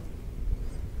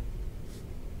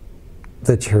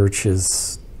the church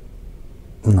is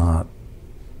not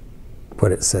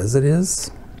what it says it is.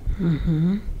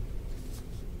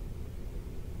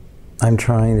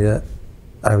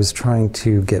 I was trying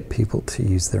to get people to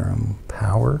use their own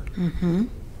power.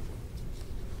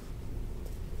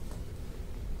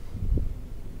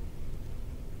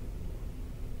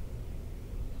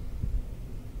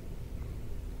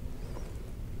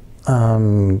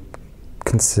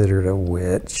 Considered a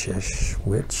witch-ish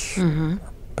witch,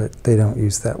 but they don't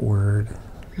use that word.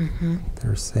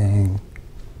 They're saying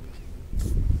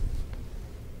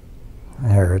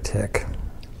heretic.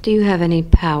 Do you have any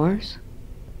powers?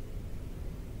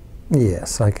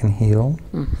 Yes, I can heal.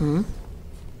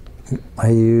 I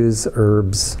use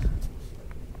herbs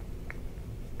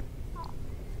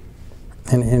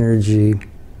and energy.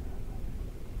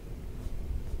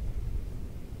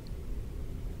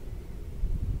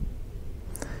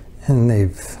 And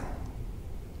they've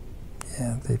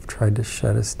tried to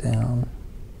shut us down.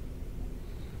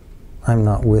 I'm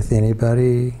not with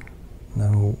anybody.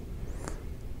 No.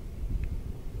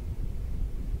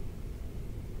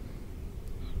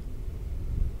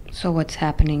 So what's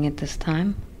happening at this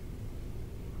time?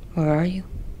 Where are you?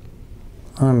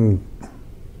 I'm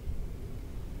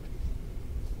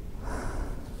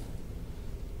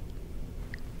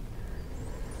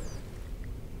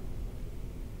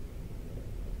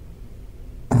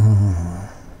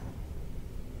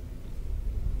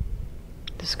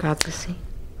Describe the scene.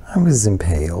 I was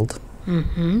impaled.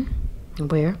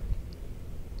 Where?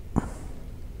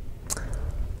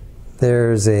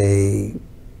 There's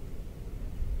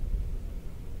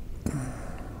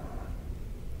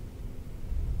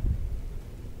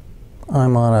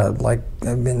I'm on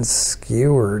I've been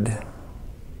skewered.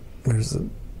 There's a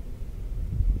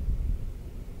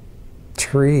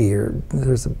tree, or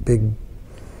there's a big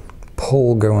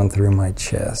pole going through my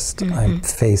chest. I'm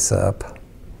face up,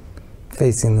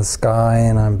 facing the sky,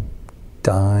 and I'm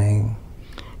dying.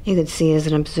 You could see as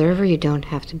an observer, you don't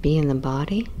have to be in the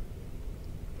body.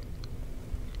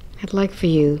 I'd like for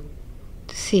you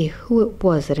to see who it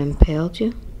was that impaled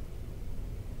you.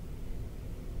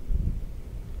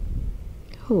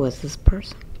 Who was this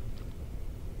person?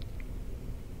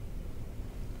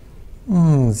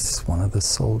 It's one of the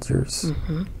soldiers.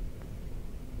 Mm-hmm.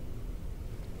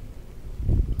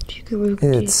 Do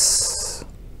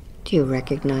you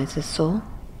recognize his soul?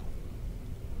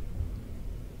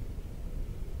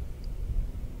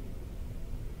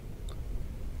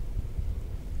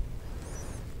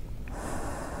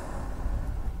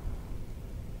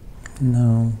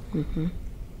 No. Mm-hmm.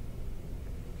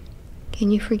 Can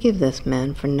you forgive this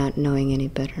man for not knowing any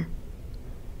better?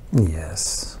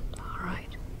 Yes. All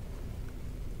right.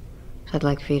 So I'd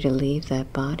like for you to leave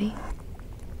that body.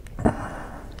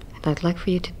 And I'd like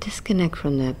for you to disconnect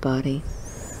from that body,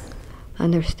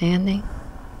 understanding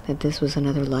that this was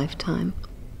another lifetime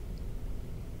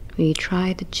where you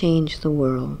tried to change the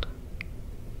world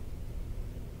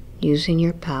using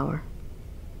your power.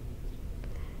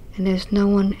 And there's no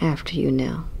one after you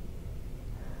now.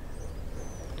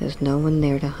 There's no one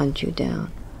there to hunt you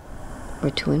down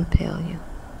or to impale you.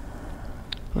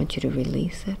 I want you to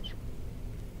release it.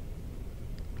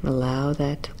 Allow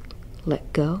that to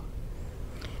let go.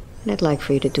 And I'd like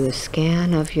for you to do a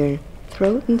scan of your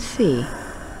throat and see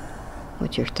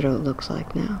what your throat looks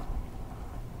like now.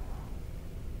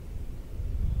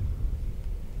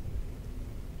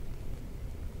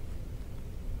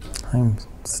 I'm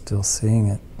still seeing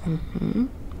it. Mm-hmm.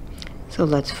 So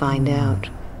let's find out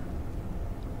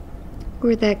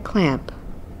where that clamp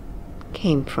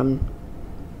came from.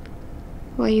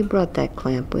 Why you brought that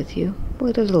clamp with you.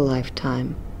 What is a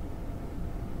lifetime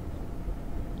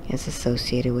is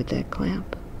associated with that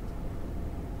clamp?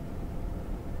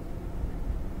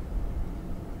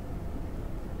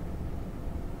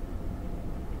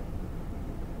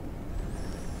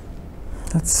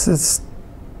 It's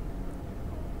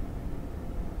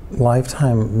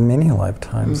lifetime, many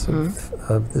lifetimes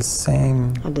of the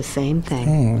same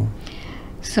thing.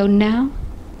 So now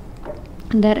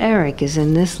that Eric is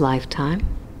in this lifetime,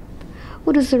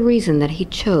 what is the reason that he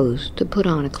chose to put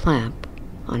on a clamp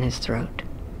on his throat?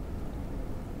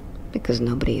 Because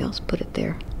nobody else put it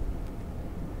there.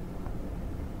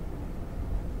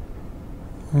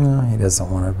 No, he doesn't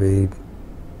want to be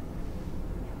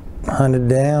hunted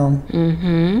down.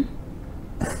 Mm-hmm.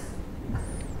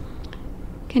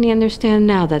 Can you understand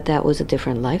now that that was a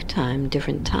different lifetime,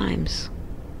 different times?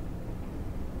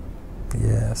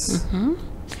 Yes. Mm-hmm.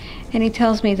 And he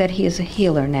tells me that he is a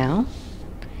healer now.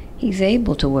 He's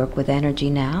able to work with energy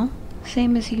now,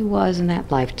 same as he was in that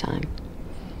lifetime.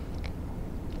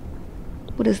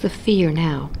 What is the fear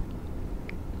now?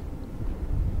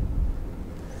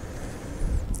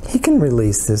 He can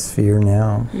release this fear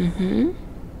now. Mm-hmm.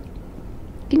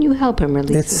 Can you help him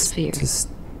release this fear? It's just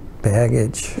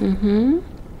baggage. Mm-hmm.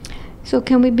 So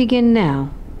can we begin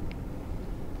now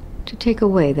to take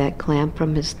away that clamp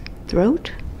from his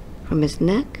throat, from his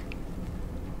neck?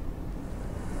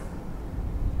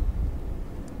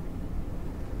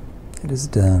 It is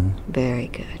done. Very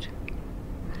good.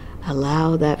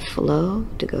 Allow that flow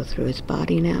to go through his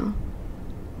body now.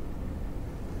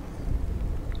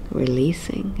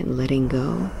 Releasing and letting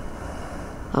go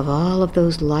of all of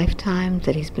those lifetimes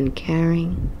that he's been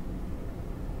carrying.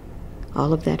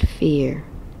 All of that fear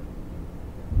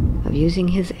of using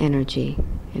his energy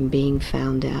and being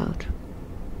found out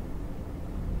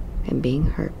and being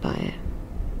hurt by it.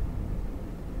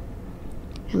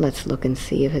 And let's look and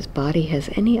see if his body has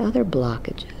any other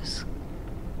blockages.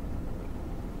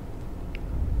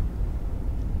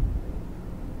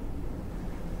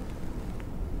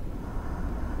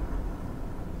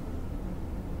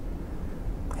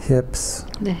 Hips.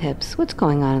 The hips. What's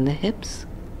going on in the hips?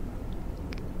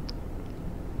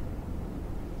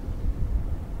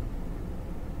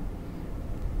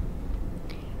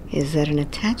 Is that an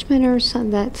attachment or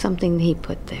something he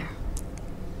put there?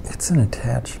 It's an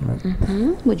attachment.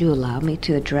 Mm-hmm. Would you allow me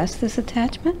to address this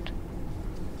attachment?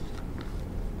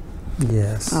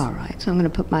 Yes. All right, so I'm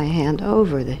going to put my hand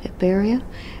over the hip area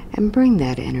and bring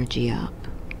that energy up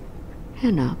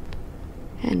and up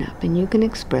and up. And you can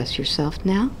express yourself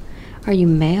now. Are you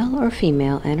male or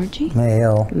female energy?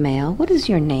 Male. Male. What is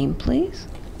your name, please?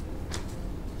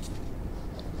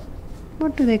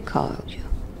 What do they call you?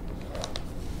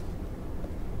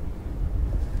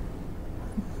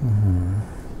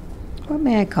 What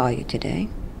may I call you today?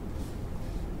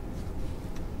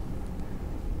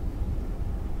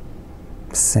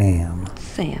 Sam.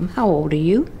 Sam. How old are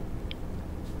you?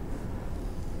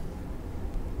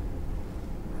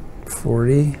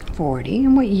 40. 40.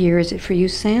 And what year is it for you,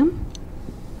 Sam?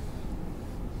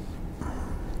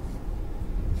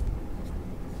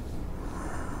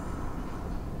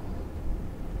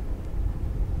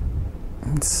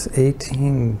 It's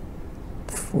 18.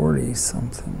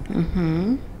 40-something.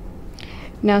 Mm-hmm.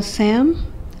 Now, Sam,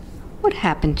 what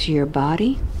happened to your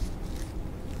body?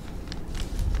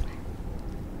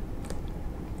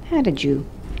 How did you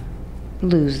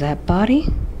lose that body?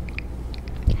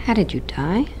 How did you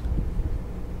die?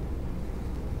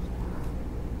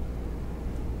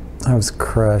 I was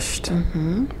crushed.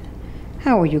 Mm-hmm.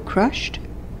 How were you crushed?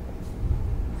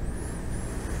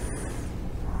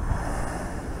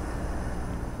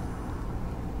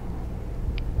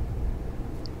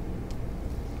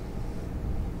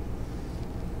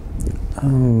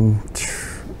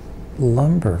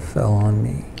 Lumber fell on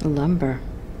me. Lumber.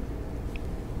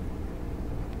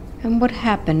 And what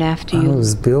happened after I you...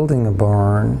 was building a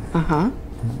barn. Uh-huh.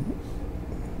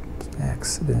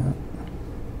 Accident.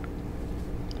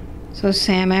 So,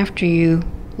 Sam, after you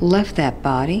left that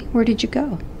body, where did you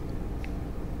go?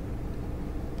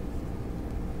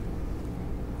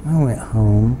 I went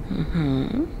home.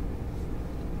 Mm-hmm.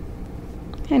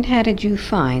 And how did you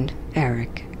find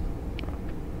Eric?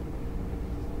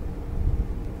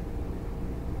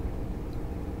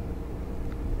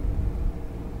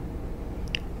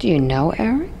 Do you know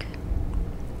Eric?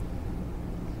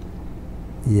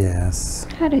 Yes.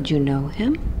 How did you know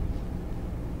him?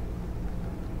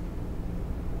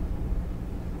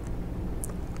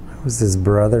 I was his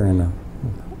brother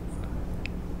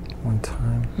one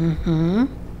time. Mm-hmm.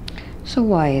 So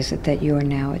why is it that you are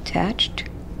now attached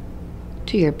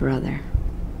to your brother?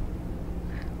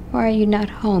 Why are you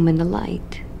not home in the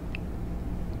light?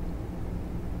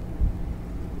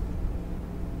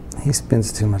 He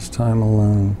spends too much time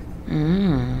alone.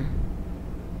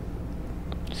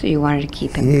 So you wanted to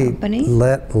keep him He company?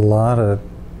 let a lot of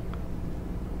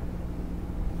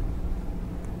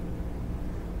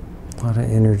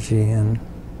energy in.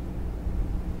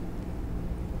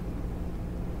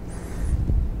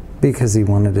 Because he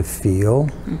wanted to feel.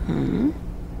 Mm-hmm.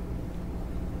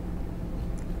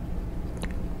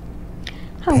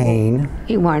 Pain.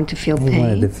 He wanted to feel pain? He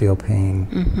wanted to feel pain.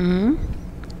 Mm-hmm.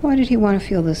 Why did he want to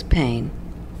feel this pain?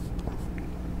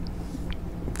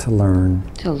 To learn.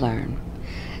 To learn.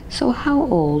 So how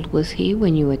old was he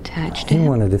when you attached to him? He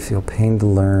wanted to feel pain to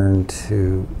learn,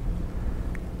 to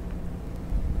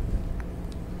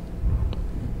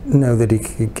know that he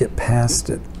could get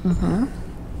past it. Mm-hmm.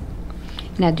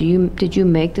 Now, did you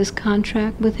make this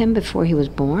contract with him before he was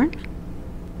born?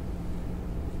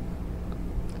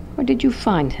 Or did you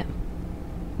find him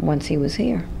once he was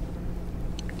here?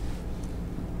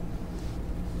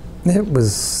 It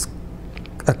was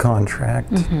a contract.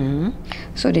 Mm-hmm.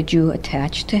 So did you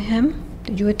attach to him?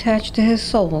 Did you attach to his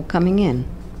soul coming in?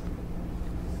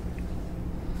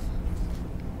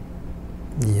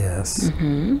 Yes.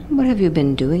 Mm-hmm. What have you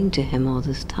been doing to him all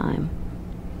this time?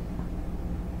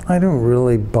 I don't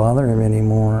really bother him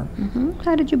anymore. Mm-hmm.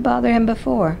 How did you bother him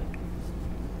before?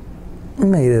 It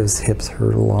made his hips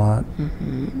hurt a lot.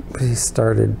 Mm-hmm. But he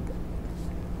started...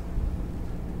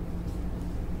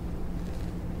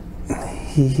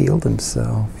 He healed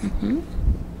himself. Mm-hmm.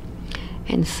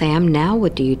 And Sam, now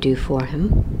what do you do for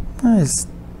him? I just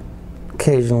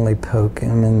occasionally poke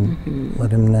him and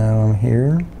let him know I'm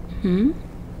here. Mm-hmm.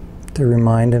 To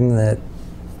remind him that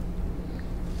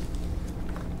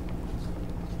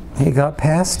he got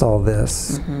past all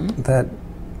this.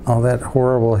 All that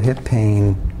horrible hip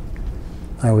pain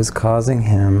I was causing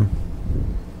him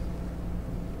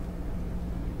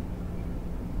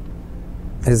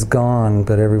is gone,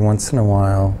 but every once in a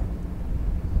while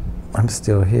I'm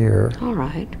still here. All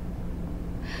right.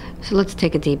 So let's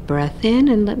take a deep breath in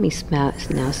and let me now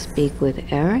speak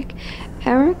with Eric.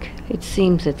 Eric, it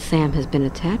seems that Sam has been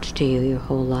attached to you your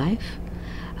whole life,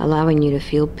 allowing you to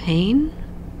feel pain.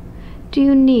 Do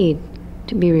you need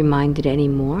to be reminded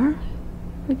anymore?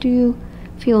 Or do you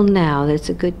feel now that it's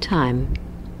a good time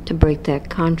to break that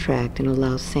contract and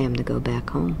allow Sam to go back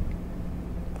home?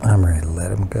 I'm ready to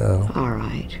let him go. All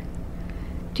right.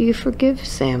 Do you forgive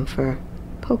Sam for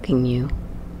poking you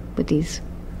with these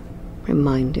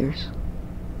reminders?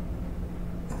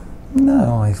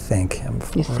 No, I thank him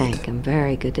for You it. thank him.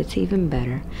 Very good. That's even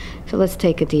better. So let's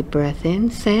take a deep breath in.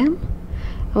 Sam,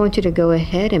 I want you to go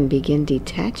ahead and begin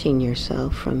detaching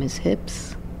yourself from his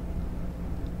hips.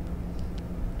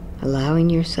 Allowing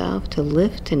yourself to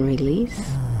lift and release.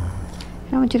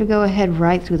 And I want you to go ahead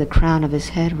right through the crown of his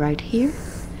head right here.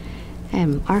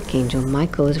 And Archangel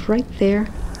Michael is right there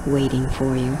waiting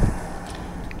for you.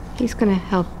 He's going to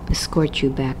help escort you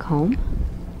back home.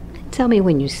 Tell me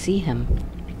when you see him.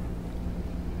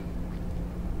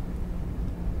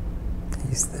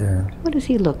 He's there. What does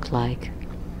he look like?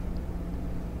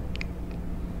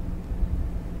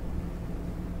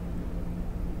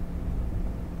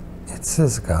 It's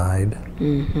his guide.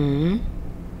 Mm-hmm.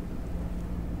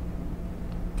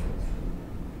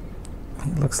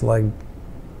 He looks like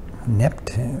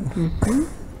Neptune.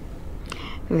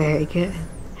 Mm-hmm. Very good.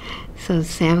 So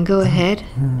Sam, go ahead,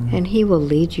 and he will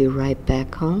lead you right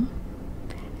back home.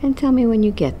 And tell me when you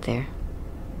get there.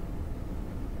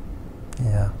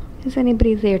 Yeah. Is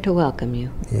anybody there to welcome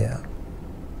you? Yeah.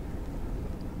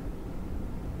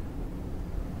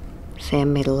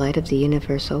 Sam, may the light of the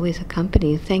universe always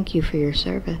accompany you. Thank you for your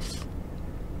service.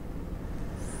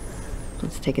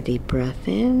 Let's take a deep breath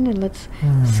in and let's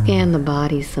scan the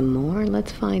body some more.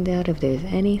 Let's find out if there's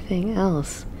anything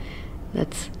else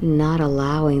that's not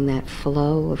allowing that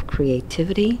flow of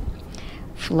creativity,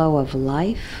 flow of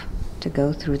life to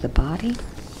go through the body.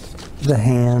 The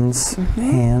hands.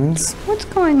 Hands. What's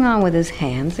going on with his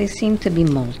hands? They seem to be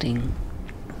molting.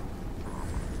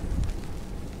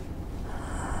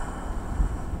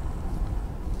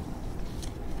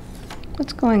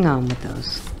 What's going on with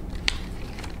those?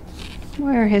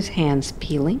 Why are his hands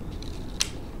peeling?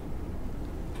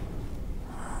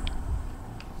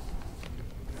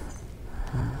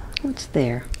 What's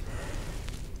there?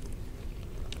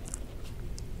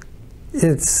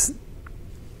 It's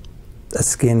a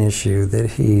skin issue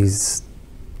that he's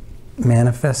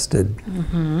manifested.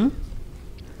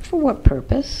 For what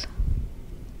purpose?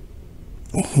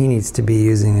 He needs to be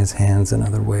using his hands in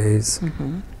other ways.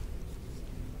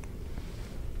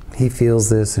 He feels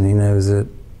this and he knows it.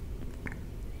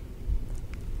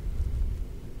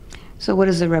 So what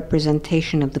is the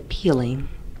representation of the peeling?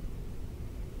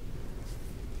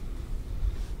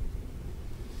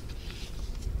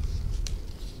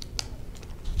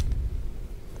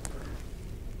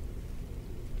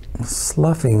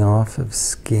 Sloughing off of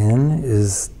skin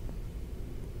is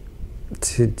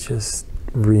to just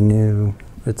renew.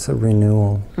 It's a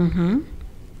renewal.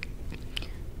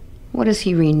 What is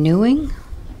he renewing?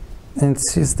 And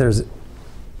it's just there's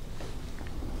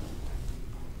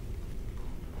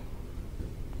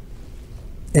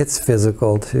it's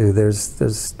physical too. There's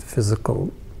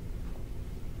physical.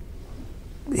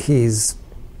 He's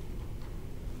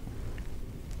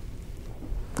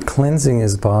cleansing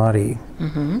his body,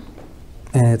 and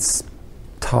it's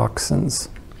toxins.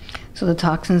 So the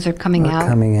toxins are coming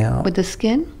out with the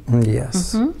skin?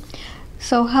 Yes.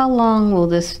 So how long will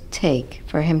this take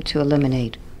for him to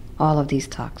eliminate all of these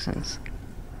toxins?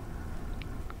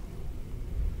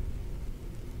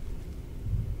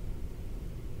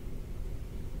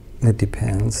 It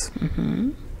depends.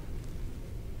 Can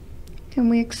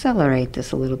we accelerate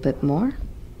this a little bit more?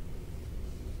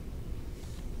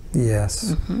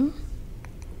 Yes.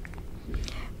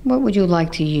 What would you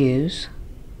like to use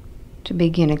to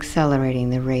begin accelerating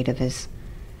the rate of his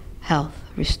health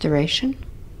restoration?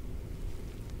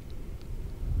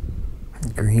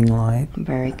 Green light.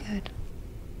 Very good.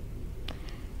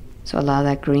 So allow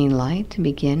that green light to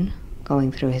begin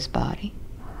going through his body,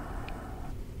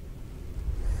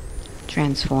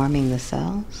 transforming the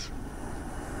cells,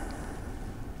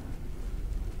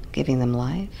 giving them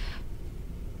life.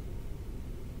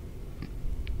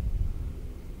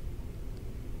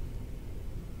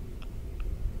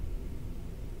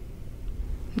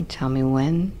 And tell me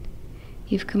when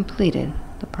you've completed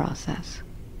the process.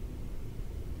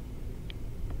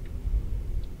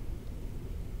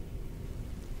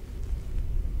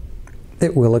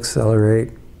 It will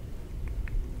accelerate.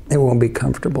 It won't be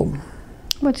comfortable.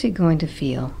 What's he going to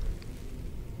feel?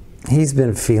 He's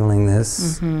been feeling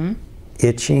this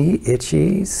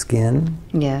itchy skin.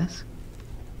 Yes.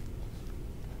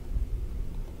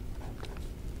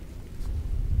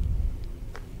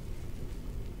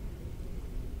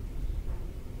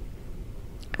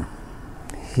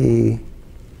 He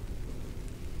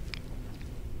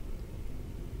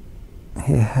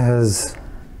has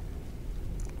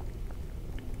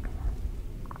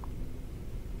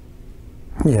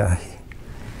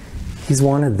he's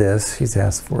wanted this. He's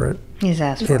asked for it. He's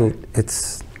asked for it.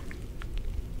 It's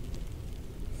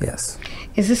yes.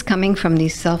 Is this coming from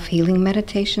these self-healing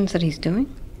meditations that he's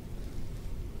doing?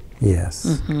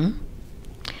 Yes. And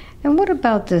what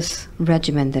about this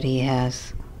regimen that he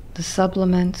has? The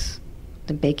supplements,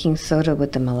 the baking soda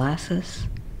with the molasses,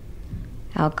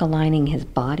 alkalining his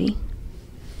body?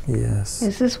 Yes.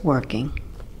 Is this working?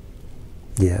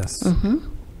 Yes.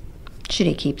 Should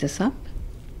he keep this up?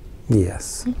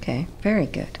 Yes. Okay, very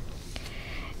good.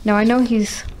 Now I know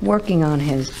he's working on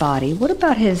his body. What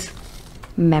about his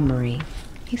memory?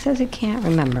 He says he can't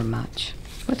remember much.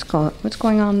 What's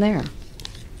going on there?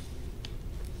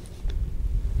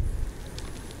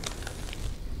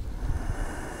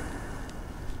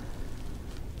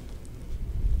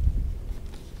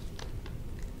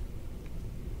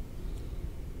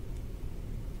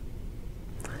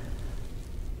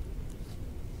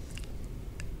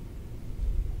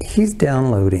 He's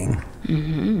downloading.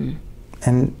 Mm-hmm.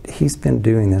 And he's been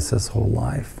doing this his whole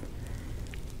life.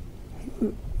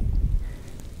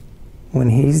 When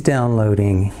he's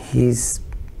downloading, he's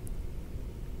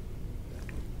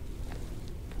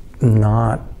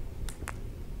not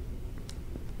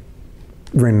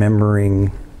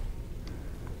remembering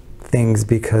things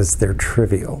because they're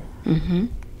trivial. Mm-hmm.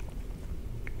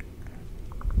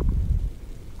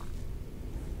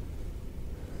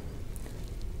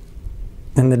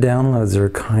 And the downloads are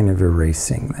kind of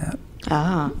erasing that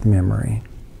memory.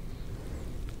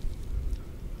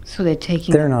 So they're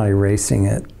taking... They're not erasing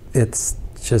it. It's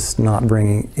just not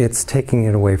bringing... It's taking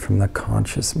it away from the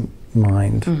conscious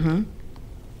mind. Mm-hmm.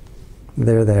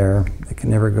 They're there. They can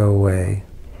never go away.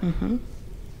 Mm-hmm.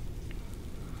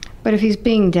 But if he's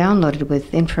being downloaded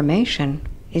with information,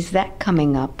 is that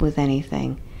coming up with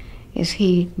anything? Is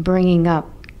he bringing up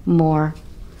more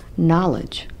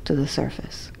knowledge to the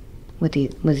surface with these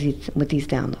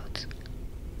downloads?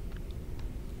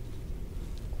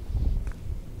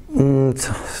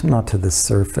 Not to the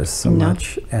surface so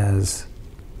much as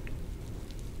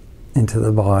into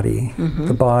the body. Mm-hmm.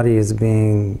 The body is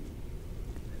being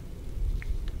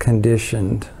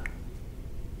conditioned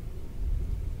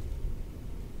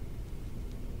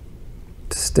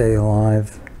to stay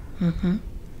alive. Mm-hmm.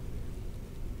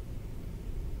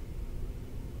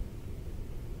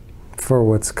 For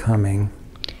what's coming.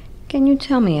 Can you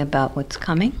tell me about what's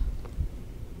coming?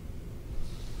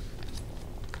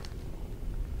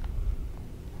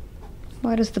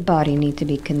 Why does the body need to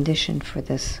be conditioned for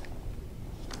this?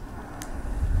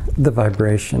 The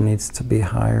vibration needs to be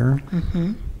higher.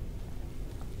 Mm-hmm.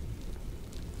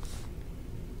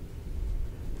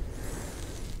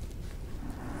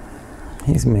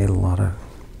 He's made a lot of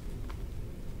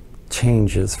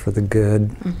changes for the good.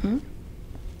 Mm-hmm.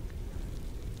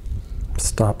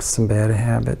 Stopped some bad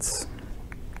habits.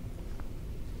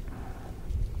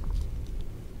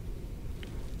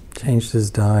 Changed his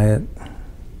diet.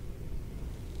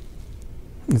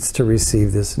 It's to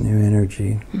receive this new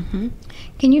energy. Mm-hmm.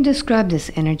 Can you describe this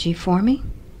energy for me?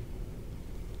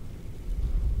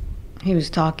 He was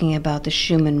talking about the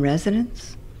Shumann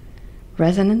Resonance.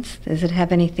 Resonance, does it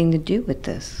have anything to do with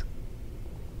this?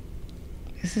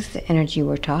 Is this the energy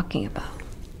we're talking about?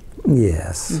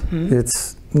 Yes. Mm-hmm.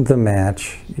 It's the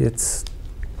match. It's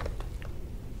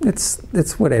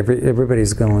what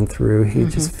everybody's going through. He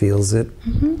just feels it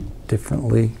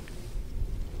differently.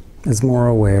 Is more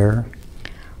aware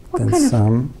than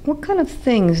some. What kind of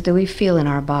things do we feel in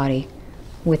our body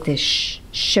with this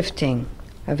shifting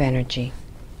of energy?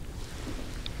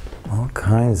 All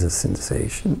kinds of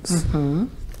sensations. Mm-hmm.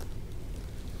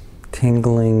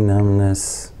 Tingling,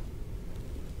 numbness.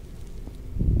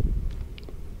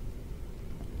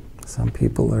 Some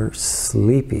people are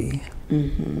sleepy.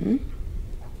 Mm-hmm.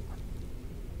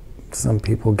 Some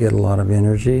people get a lot of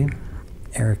energy.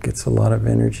 Eric gets a lot of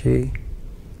energy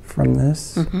from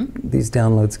this. Mm-hmm. These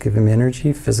downloads give him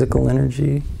energy, physical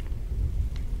energy.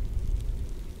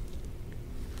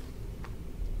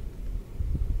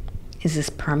 Is this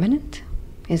permanent?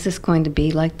 Is this going to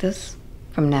be like this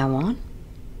from now on?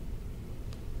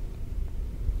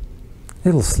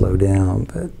 It'll slow down,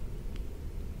 but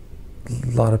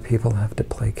a lot of people have to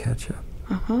play catch up.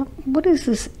 Uh-huh. What is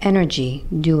this energy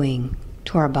doing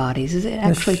to our bodies? Is it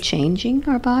actually changing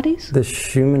our bodies? The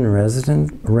Shumann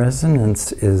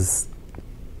Resonance is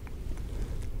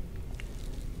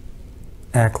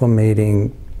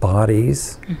acclimating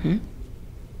bodies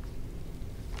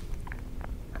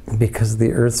because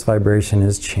the Earth's vibration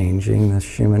is changing. The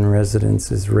Shumann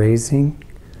Resonance is raising.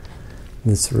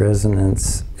 This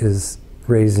resonance is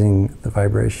raising the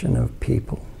vibration of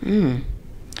people. Mm.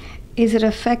 Is it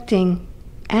affecting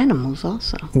animals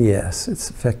also? Yes, it's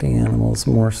affecting animals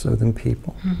more so than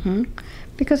people. Mm-hmm.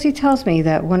 Because he tells me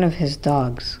that one of his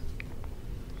dogs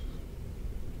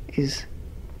is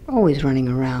always running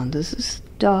around. Does this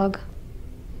dog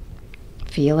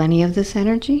feel any of this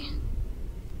energy?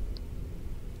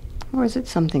 Or is it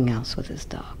something else with his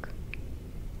dog?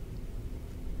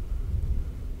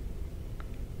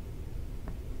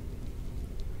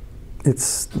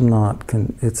 It's not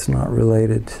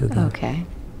related to the... Okay,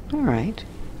 all right.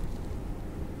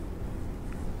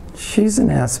 She's an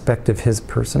aspect of his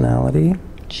personality.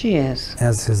 She is.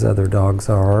 As his other dogs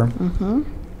are. Mm-hmm.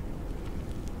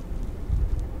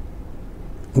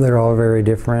 They're all very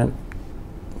different,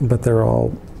 but they're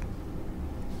all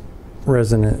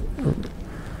resonant.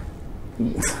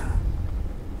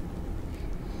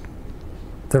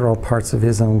 They're all parts of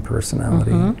his own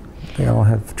personality. They all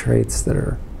have traits that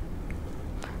are...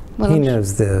 Well, he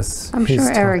knows this. I'm He's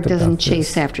sure Eric talked doesn't about chase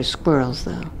this. after squirrels,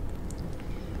 though.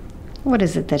 What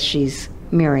is it that she's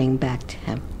mirroring back to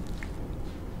him?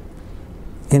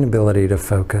 Inability to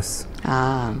focus.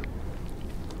 Ah.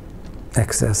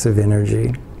 Excessive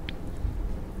energy.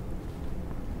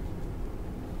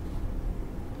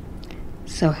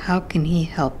 So how can he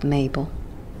help Mabel?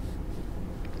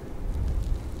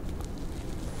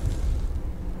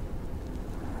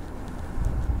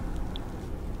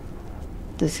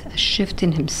 Does a shift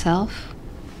in himself,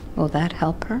 will that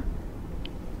help her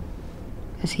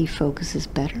as he focuses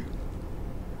better?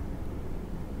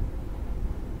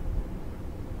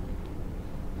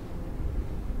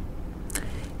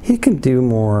 He can do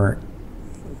more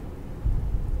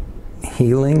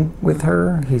healing with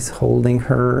her. He's holding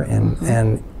her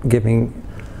and giving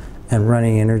and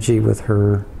running energy with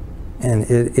her, and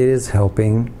it is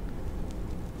helping.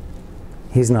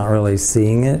 He's not really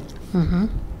seeing it. Mm-hmm.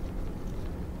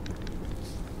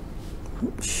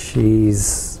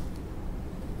 She's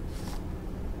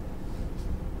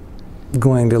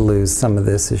going to lose some of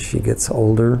this as she gets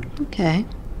older. Okay.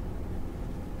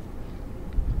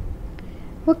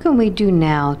 What can we do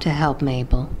now to help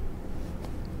Mabel?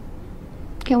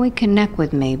 Can we connect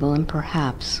with Mabel and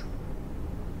perhaps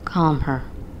calm her?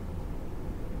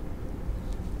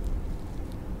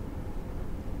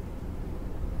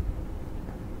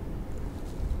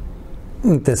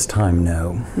 This time,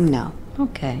 no. No.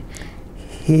 Okay.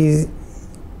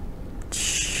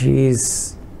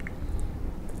 She's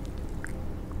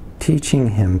teaching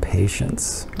him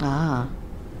patience. Ah.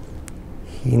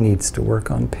 He needs to work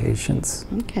on patience.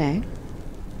 Okay.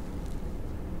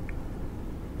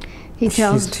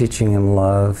 She's teaching him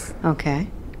love. Okay.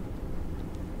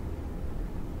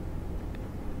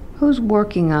 Who's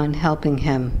working on helping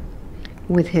him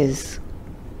with his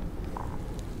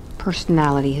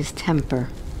personality, his temper?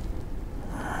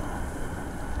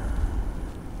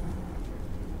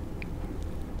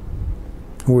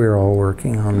 We're all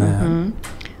working on that.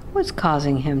 What's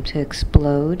causing him to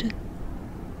explode?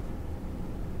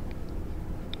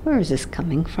 Where is this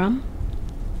coming from?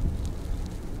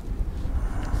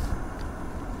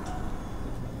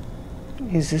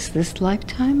 Is this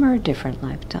lifetime or a different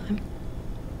lifetime?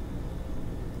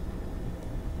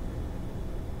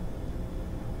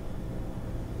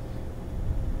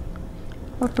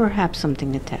 Or perhaps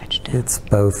something attached to it. It's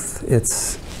both.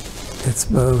 It's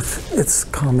both. It's a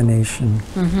combination.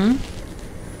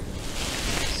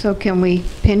 So can we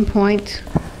pinpoint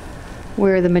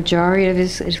where the majority of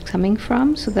this is coming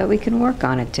from so that we can work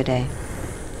on it today?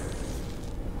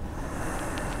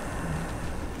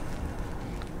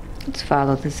 Let's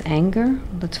follow this anger.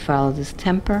 Let's follow this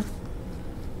temper.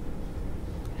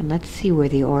 And let's see where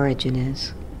the origin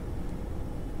is.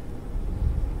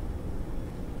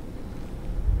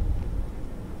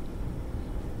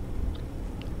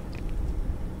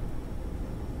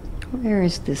 Where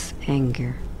is this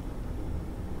anger?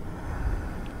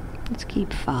 Let's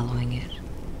keep following it.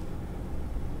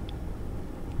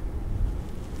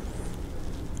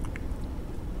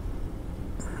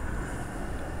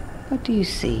 What do you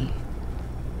see?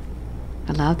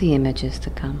 Allow the images to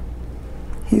come.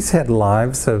 He's had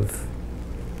lives of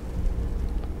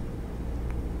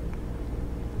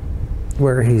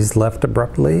where he's left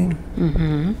abruptly.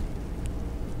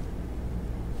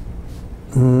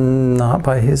 Not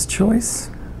by his choice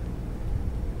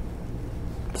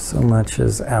so much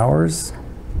as ours.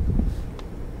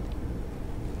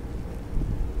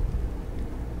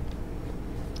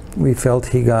 We felt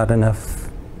he got enough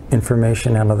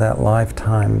information out of that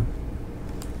lifetime.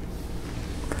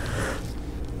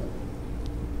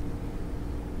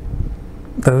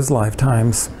 Those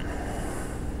lifetimes.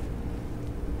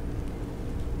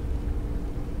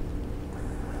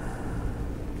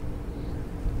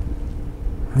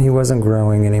 He wasn't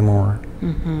growing anymore.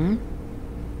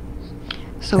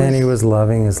 And he was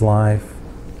loving his life.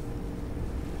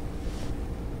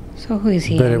 So who is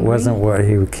he? But angry? It wasn't what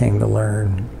he came to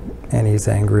learn. And he's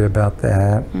angry about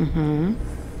that.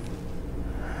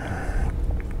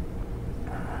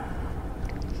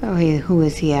 So who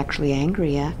is he actually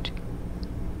angry at?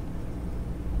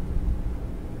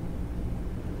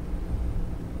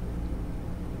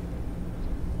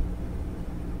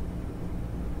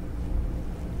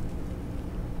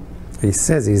 He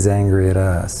says he's angry at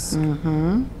us.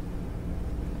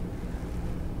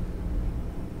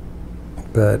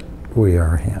 But we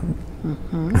are him.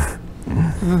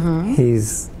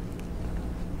 He's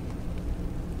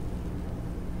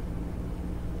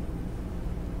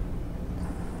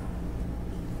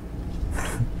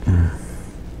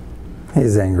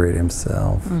angry at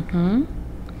himself.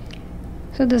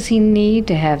 So does he need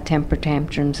to have temper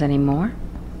tantrums anymore?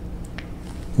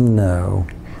 No.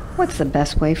 What's the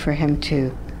best way for him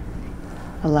to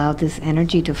allow this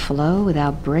energy to flow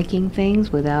without breaking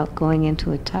things, without going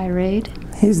into a tirade?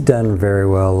 He's done very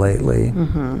well lately,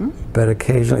 but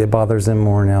occasionally it bothers him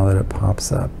more now that it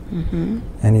pops up.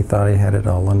 And he thought he had it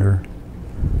all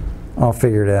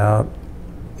figured out.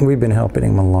 We've been helping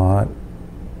him a lot.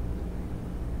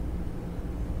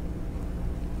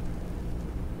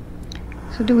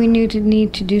 So do we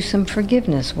need to do some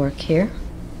forgiveness work here?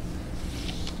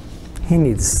 He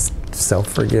needs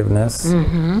self-forgiveness.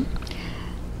 And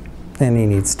he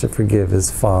needs to forgive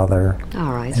his father.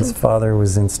 All right. His father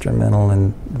was instrumental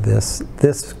in this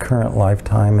current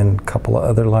lifetime and a couple of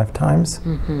other lifetimes.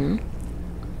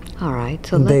 All right.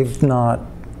 So they've not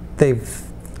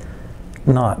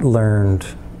learned.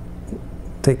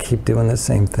 They keep doing the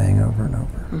same thing over and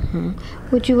over.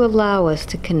 Would you allow us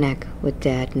to connect with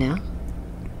Dad now?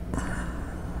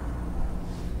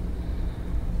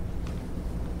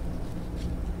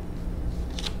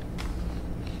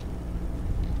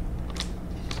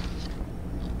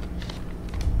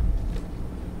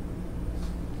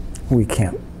 We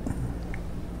can't.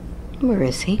 Where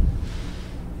is he?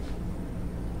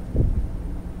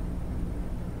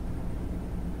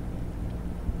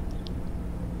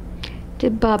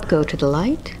 Did Bob go to the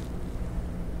light?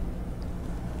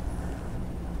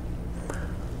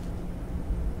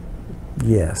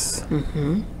 Yes.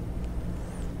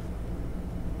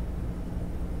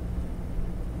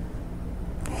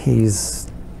 He's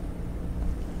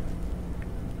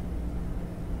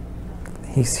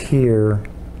here.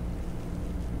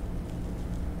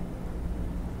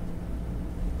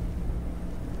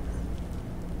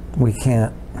 We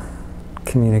can't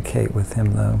communicate with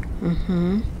him, though.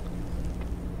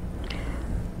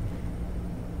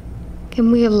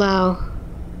 Can we allow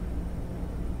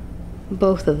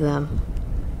both of them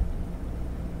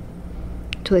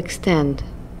to extend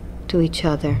to each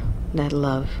other that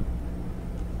love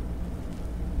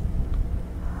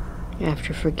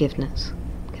after forgiveness?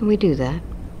 Can we do that?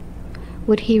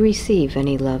 Would he receive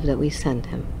any love that we send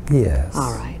him? Yes.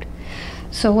 All right.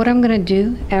 So what I'm going to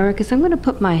do, Eric, is I'm going to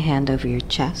put my hand over your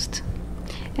chest.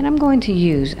 And I'm going to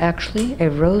use, actually, a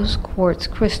rose quartz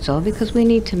crystal because we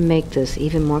need to make this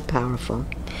even more powerful.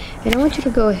 And I want you to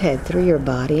go ahead through your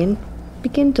body and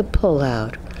begin to pull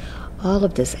out all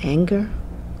of this anger,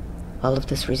 all of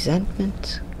this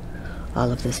resentment,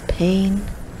 all of this pain,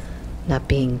 not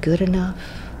being good enough,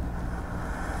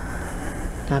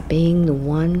 not being the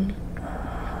one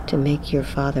to make your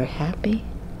father happy,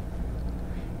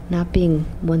 not being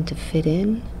one to fit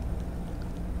in.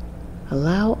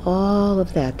 Allow all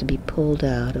of that to be pulled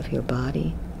out of your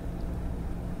body.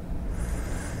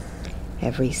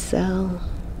 Every cell,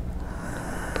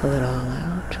 pull it all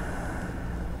out.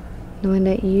 Knowing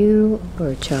that you are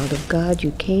a child of God,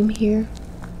 you came here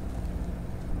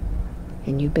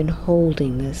and you've been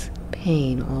holding this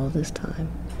pain all this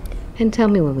time. And tell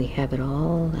me when we have it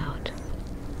all out.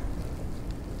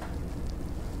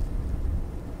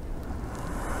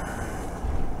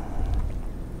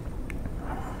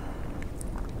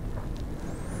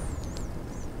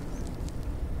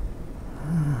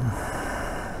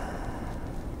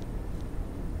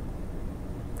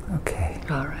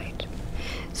 All right.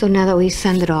 So now that we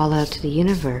send it all out to the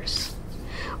universe,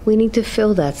 we need to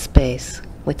fill that space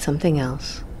with something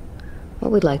else.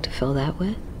 What would like to fill that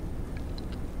with?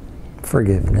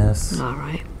 Forgiveness. All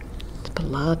right. Let's put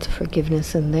lots of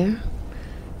forgiveness in there.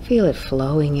 Feel it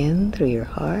flowing in through your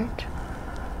heart,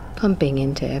 pumping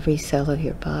into every cell of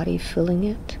your body, filling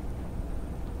it.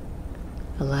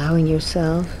 Allowing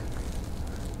yourself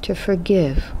to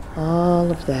forgive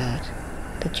all of that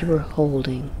you were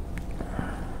holding.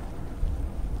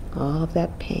 All of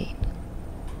that pain.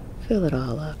 Fill it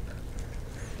all up.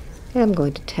 And I'm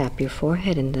going to tap your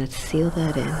forehead and let's seal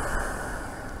that in.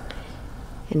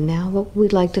 And now what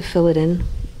we'd like to fill it in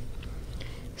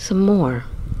some more.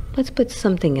 Let's put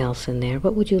something else in there.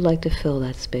 What would you like to fill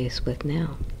that space with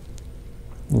now?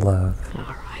 Love.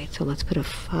 All right, so let's put a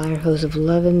fire hose of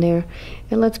love in there.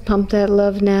 And let's pump that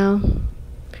love now.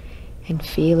 And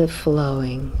feel it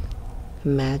flowing.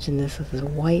 Imagine this as a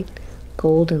white,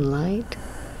 golden light,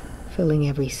 filling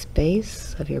every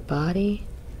space of your body,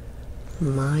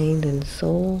 mind and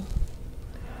soul,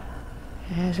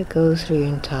 as it goes through your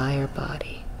entire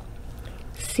body,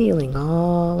 sealing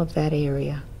all of that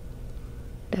area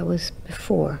that was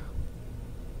before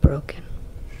broken.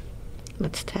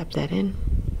 Let's tap that in.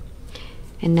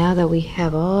 And now that we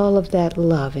have all of that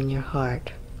love in your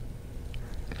heart,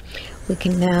 we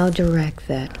can now direct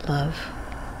that love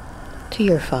to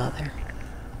your father.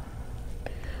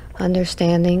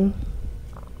 Understanding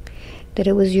that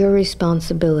it was your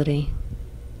responsibility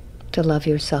to love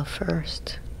yourself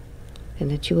first and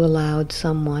that you allowed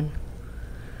someone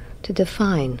to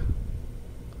define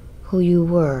who you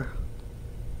were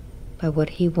by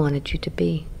what he wanted you to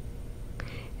be.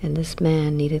 And this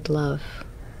man needed love.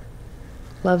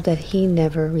 Love that he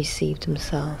never received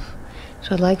himself.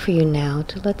 So I'd like for you now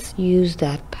to let's use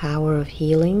that power of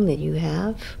healing that you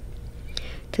have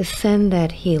to send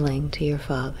that healing to your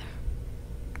father.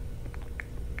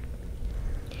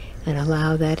 And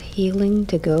allow that healing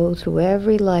to go through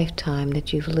every lifetime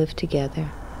that you've lived together.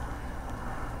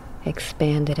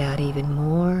 Expand it out even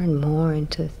more and more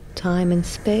into time and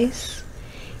space,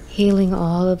 healing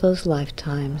all of those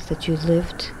lifetimes that you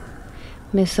lived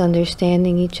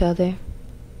misunderstanding each other,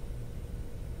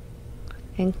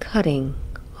 and cutting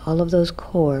all of those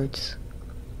cords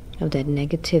of that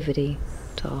negativity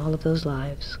to all of those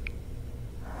lives.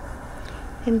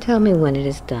 And tell me when it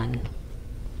is done.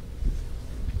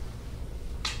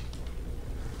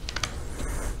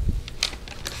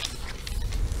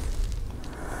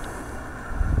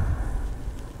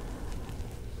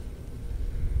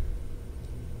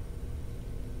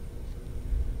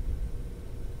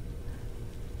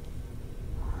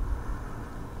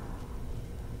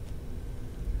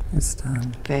 It's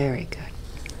done. Very good.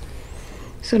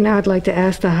 So now I'd like to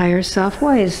ask the higher self,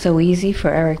 why is it so easy for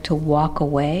Eric to walk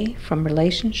away from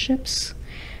relationships,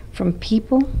 from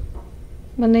people,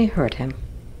 when they hurt him?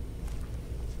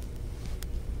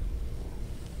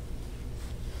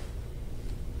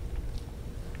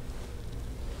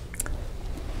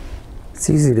 It's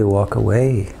easy to walk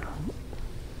away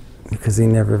because he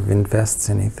never invests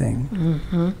anything.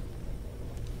 Mm-hmm.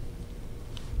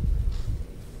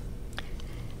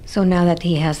 So now that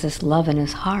he has this love in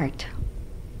his heart,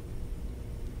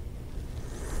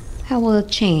 how will it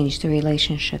change the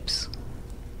relationships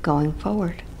going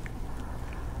forward?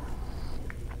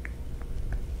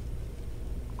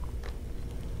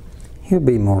 He'll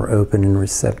be more open and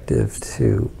receptive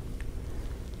to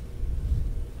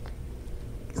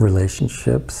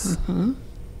relationships, Mm-hmm.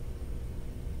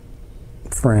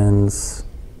 friends.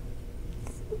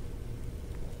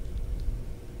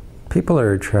 People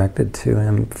are attracted to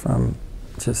him from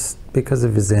just because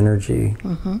of his energy,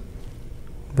 Mm-hmm.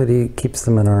 but he keeps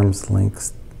them at arm's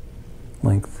length.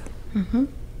 Mm-hmm.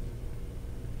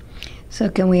 So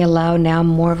can we allow now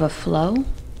more of a flow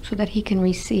so that he can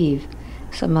receive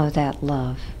some of that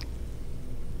love,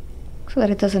 so that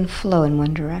it doesn't flow in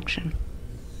one direction?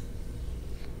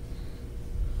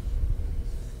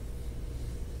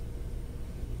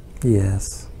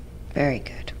 Yes. Very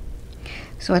good.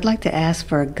 So I'd like to ask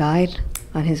for a guide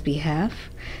on his behalf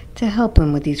to help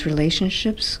him with these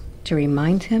relationships, to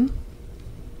remind him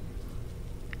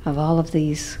of all of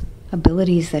these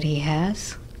abilities that he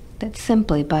has, that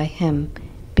simply by him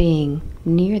being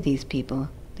near these people,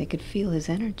 they could feel his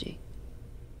energy.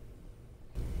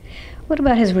 What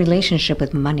about his relationship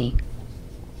with money?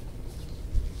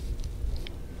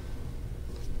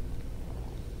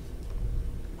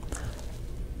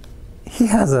 He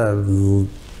has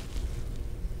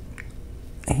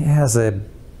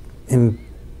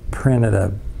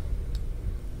imprinted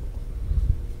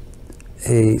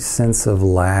a sense of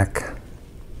lack,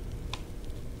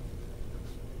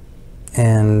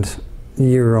 and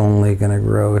you're only going to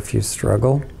grow if you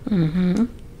struggle. Mm-hmm.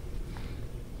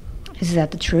 Is that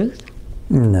the truth?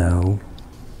 No.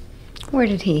 Where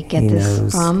did he get He this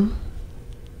knows. from?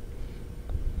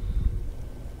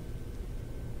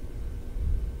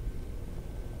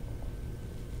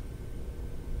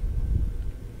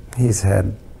 He's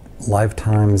had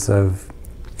lifetimes of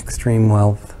extreme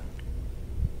wealth.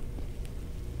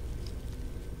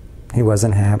 He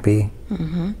wasn't happy.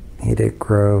 Mm-hmm. He didn't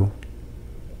grow.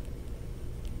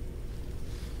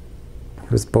 He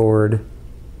was bored.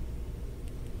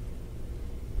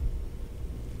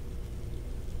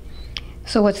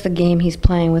 So what's the game he's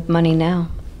playing with money now?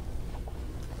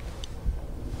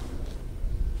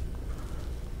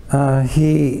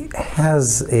 He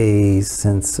has a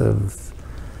sense of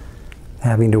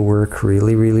having to work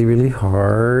really, really, really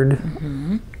hard.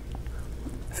 Mm-hmm.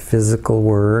 Physical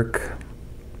work.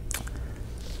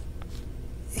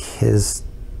 His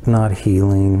not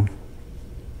healing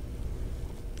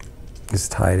is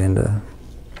tied into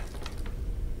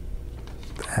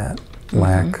that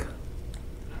lack.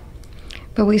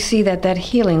 But we see that that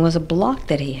healing was a block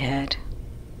that he had.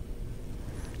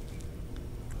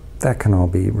 That can all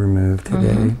be removed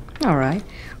today. All right.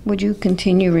 Would you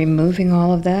continue removing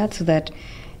all of that so that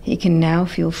he can now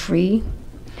feel free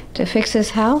to fix his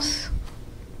house?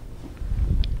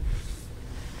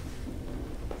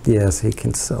 Yes, he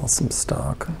can sell some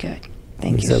stock. Good.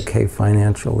 Thank He's you. okay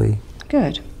financially.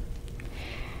 Good.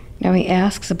 Now he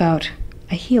asks about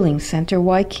a healing center.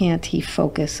 Why can't he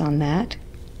focus on that?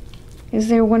 Is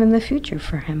there one in the future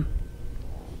for him?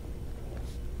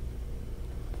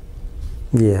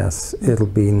 Yes, it'll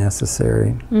be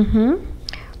necessary. Mm-hmm.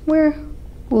 Where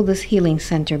will this healing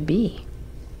center be?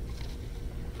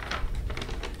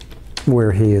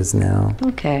 Where he is now.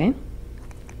 Okay.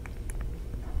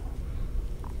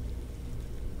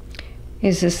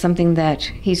 Is this something that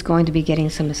he's going to be getting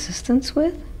some assistance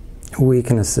with? We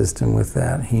can assist him with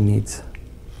that. He needs.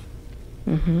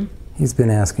 Mm-hmm. He's been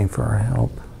asking for our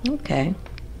help. Okay.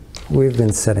 We've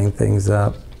been setting things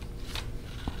up.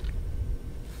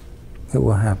 It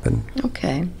will happen.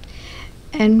 Okay.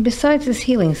 And besides this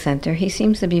healing center, he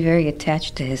seems to be very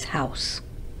attached to his house.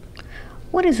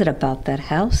 What is it about that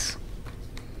house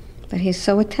that he's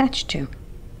so attached to?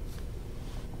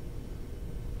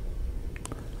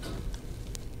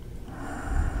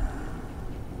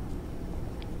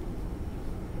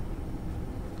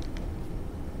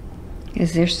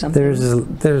 Is there something?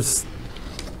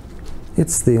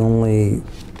 It's the only,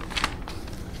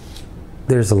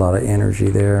 there's a lot of energy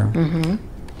there. Mm-hmm.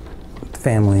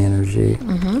 Family energy.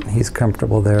 Mm-hmm. He's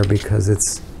comfortable there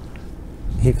because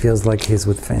he feels like he's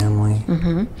with family.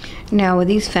 Mm-hmm. Now, with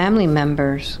these family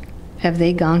members, have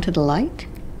they gone to the light?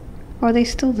 Or are they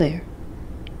still there?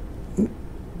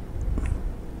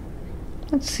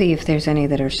 Let's see if there's any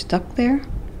that are stuck there.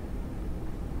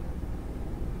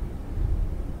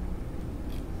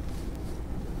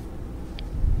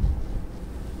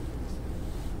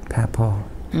 Papa.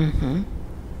 Mm-hmm.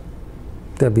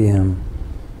 WM.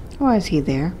 Why is he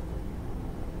there?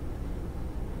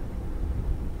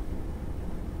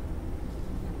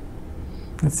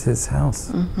 It's his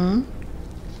house. Mm-hmm.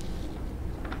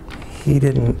 He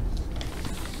didn't.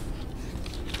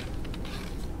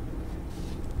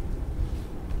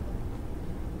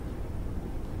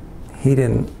 He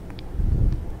didn't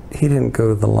go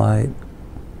to the light.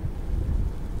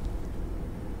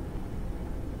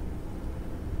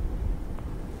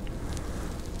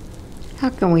 How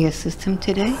can we assist him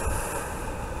today?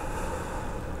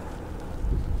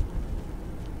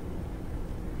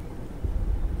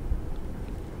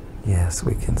 Yes,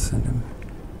 we can send him.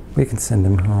 We can send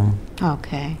him home.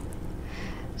 Okay.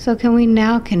 So can we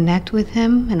now connect with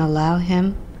him and allow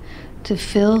him to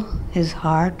fill his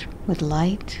heart with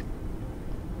light?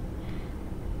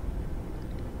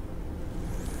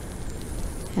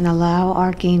 And allow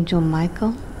Archangel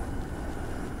Michael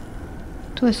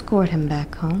to escort him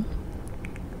back home?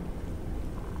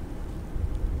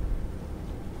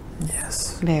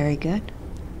 Yes. Very good.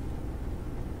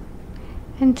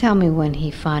 And tell me when he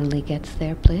finally gets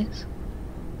there, please.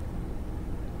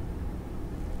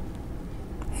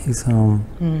 He's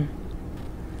home.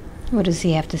 What does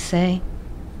he have to say?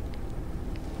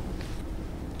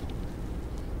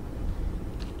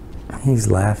 He's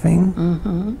laughing.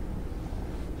 Mm-hmm.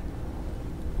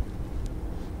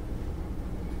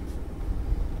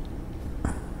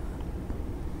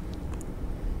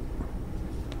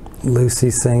 Lucy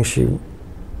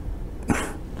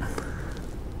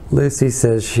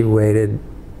says she waited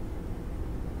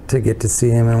to get to see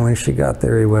him, and when she got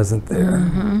there, he wasn't there.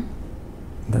 Mm-hmm.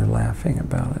 They're laughing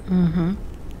about it. Mm-hmm.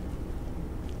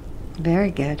 Very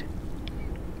good.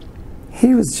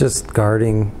 He was just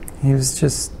guarding. He was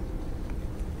just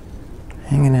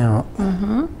hanging out.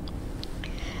 Mm-hmm.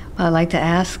 Well, I'd like to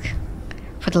ask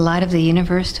for the light of the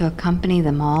universe to accompany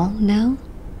them all now,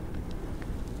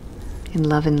 in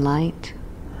love and light.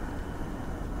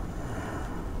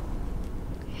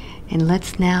 And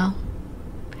let's now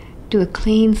do a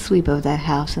clean sweep of that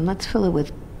house, and let's fill it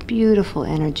with beautiful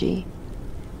energy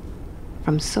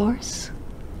from Source,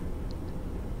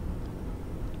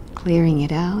 clearing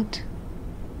it out,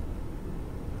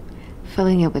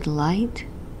 filling it with light,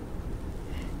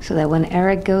 so that when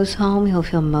Eric goes home, he'll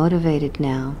feel motivated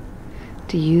now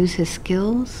to use his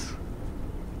skills.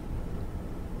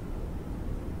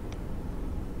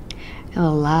 He'll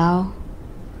allow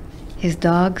his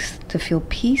dogs to feel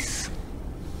peace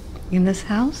in this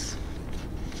house.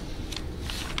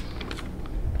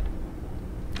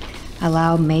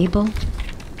 Allow Mabel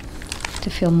to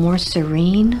feel more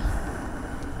serene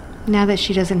now that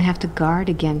she doesn't have to guard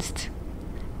against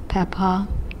Papa,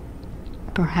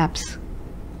 perhaps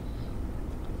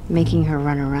making her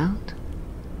run around.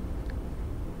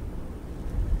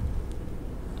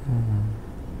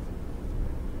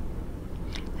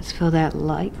 Let's fill that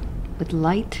light with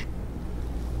light,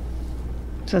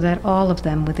 so that all of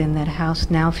them within that house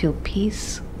now feel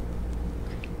peace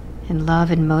and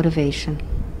love and motivation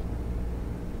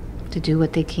to do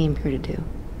what they came here to do.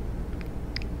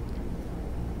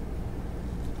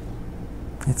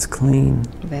 It's clean.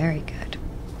 Very good.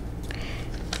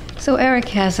 So Eric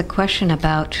has a question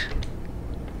about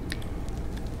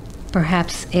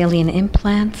perhaps alien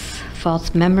implants,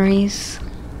 false memories.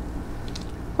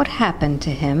 What happened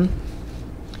to him?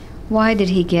 Why did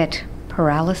he get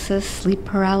paralysis, sleep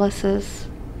paralysis?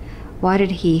 Why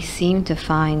did he seem to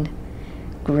find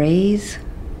grays?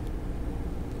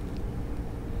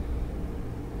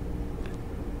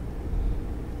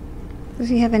 Does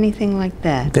he have anything like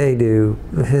that? They do.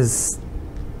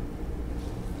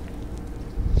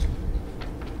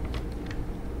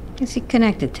 Is he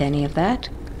connected to any of that?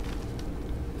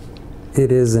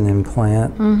 It is an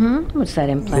implant. Mm-hmm. What's that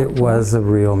implant It for? was a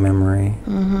real memory.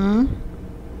 Mm-hmm.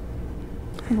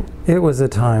 It was a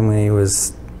time when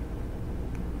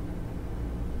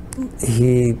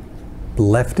he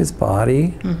left his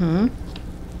body. Mm-hmm.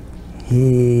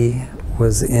 He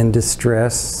was in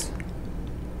distress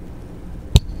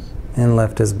and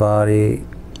left his body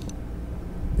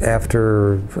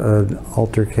after an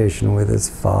altercation with his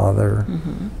father.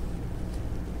 Mm-hmm.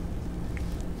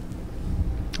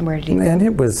 Where did he go? And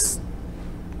it was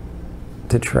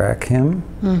to track him.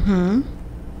 Mm-hmm.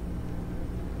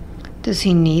 Does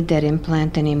he need that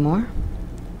implant anymore?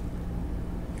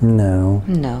 No.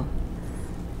 No.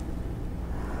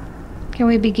 Can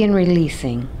we begin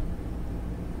releasing,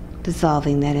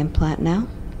 dissolving that implant now?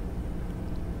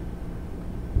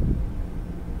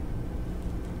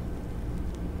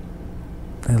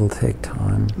 It'll take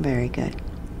time. Very good.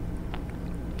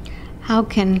 How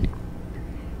can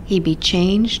he be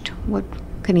changed? What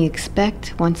can he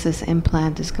expect once this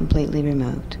implant is completely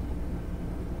removed?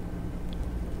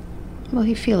 Will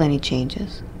he feel any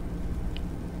changes?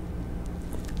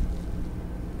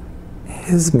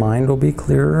 His mind will be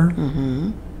clearer.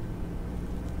 Mm-hmm.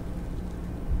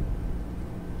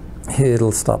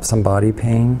 It'll stop some body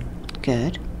pain.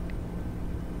 Good.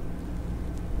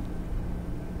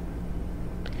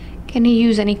 Can he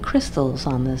use any crystals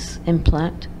on this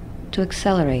implant to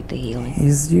accelerate the healing?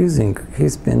 He's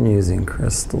been using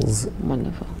crystals.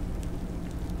 Wonderful.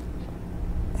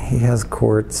 He has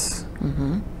quartz.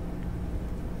 Mm-hmm.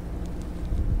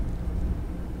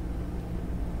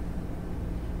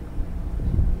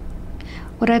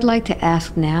 What I'd like to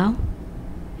ask now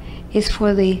is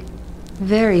for the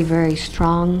very, very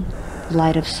strong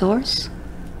light of Source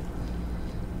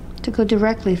to go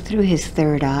directly through his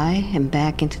third eye and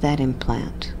back into that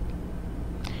implant.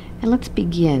 And let's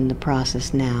begin the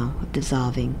process now of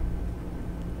dissolving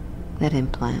that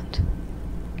implant.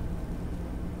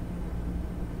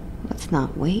 Let's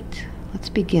not wait. Let's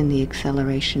begin the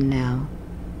acceleration now.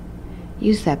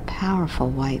 Use that powerful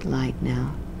white light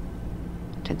now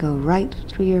to go right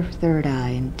through your third eye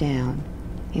and down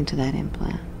into that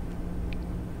implant.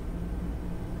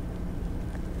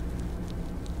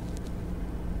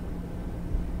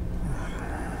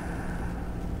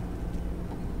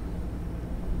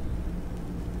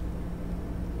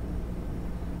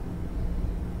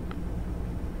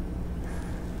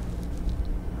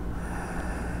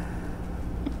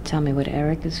 Tell me what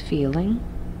Eric is feeling.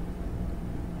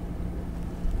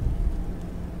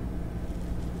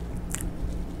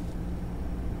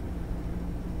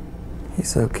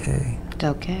 He's okay.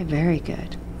 Okay, very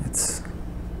good. It's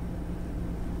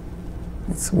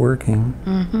working.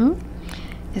 Mm-hmm.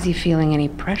 Is he feeling any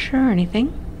pressure or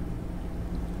anything?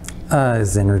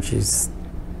 His energy's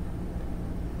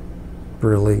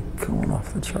really going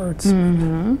off the charts.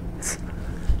 Mm-hmm.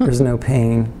 There's no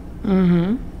pain.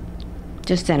 Mm-hmm.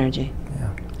 Just energy.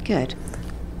 Yeah. Good.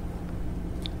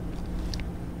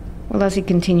 Well, as he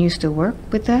continues to work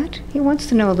with that, he wants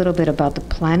to know a little bit about the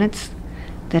planets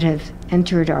that have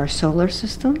entered our solar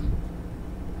system.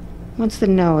 He wants to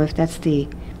know if that's the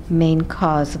main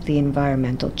cause of the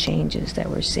environmental changes that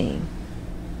we're seeing.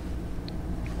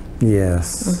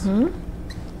 Yes. Mm-hmm.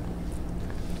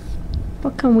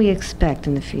 What can we expect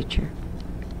in the future?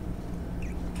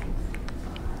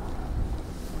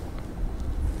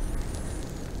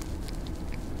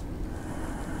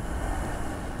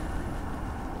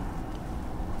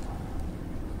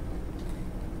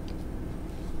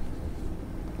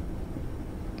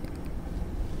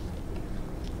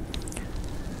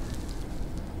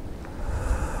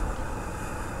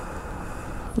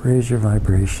 Raise your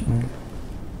vibration.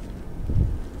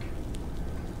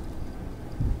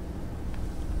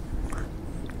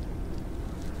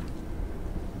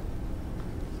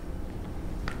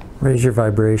 Raise your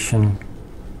vibration.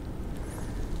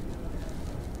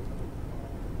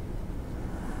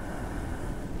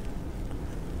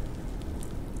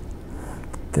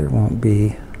 There won't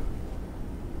be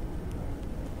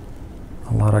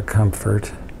a lot of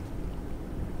comfort.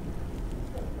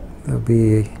 There'll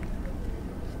be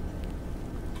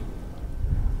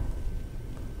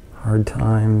hard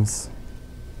times.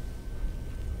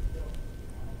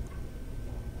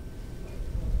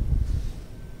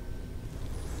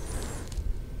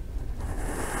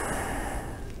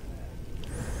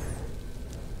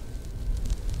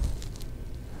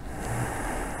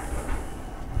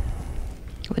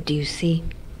 What do you see?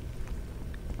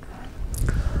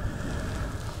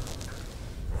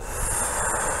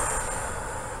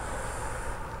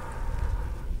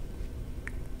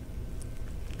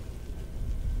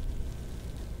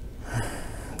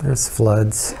 There's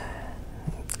floods,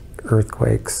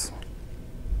 earthquakes,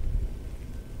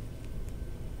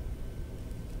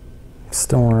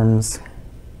 storms.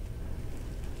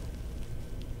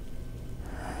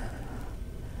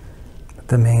 But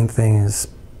the main thing is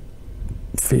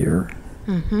fear.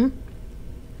 Mm-hmm.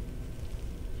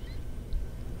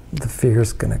 The fear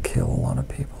is going to kill a lot of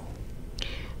people.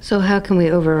 So how can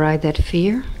we override that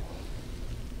fear?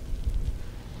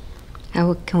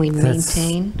 How can we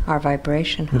maintain our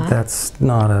vibration high? That's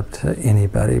not up to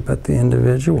anybody but the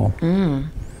individual. So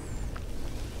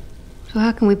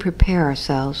how can we prepare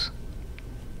ourselves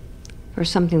for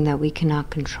something that we cannot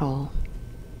control?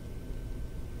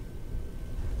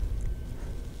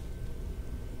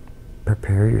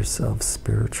 Prepare yourself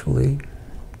spiritually.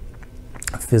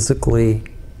 Physically,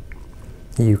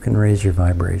 you can raise your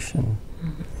vibration.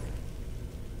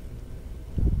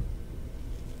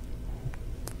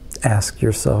 Ask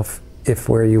yourself if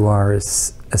where you are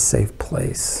is a safe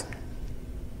place.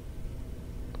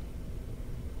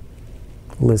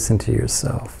 Listen to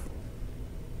yourself.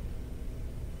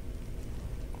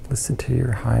 Listen to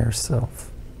your higher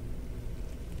self.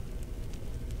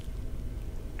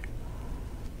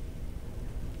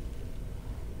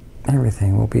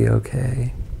 Everything will be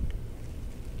okay.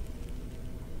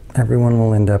 Everyone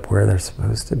will end up where they're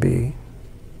supposed to be.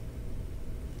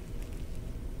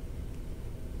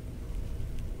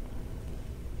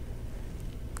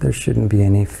 There shouldn't be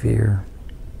any fear.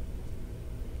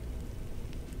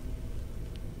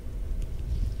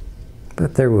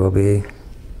 But there will be.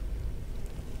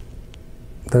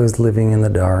 Those living in the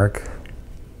dark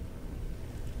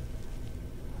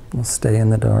will stay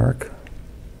in the dark.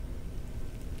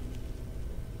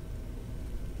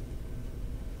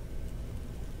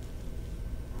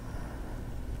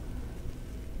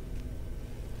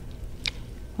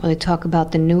 Will they talk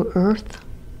about the new earth?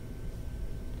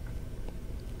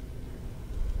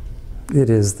 It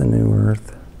is the new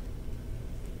earth.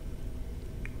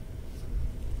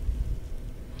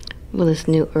 Will this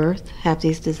new earth have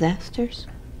these disasters?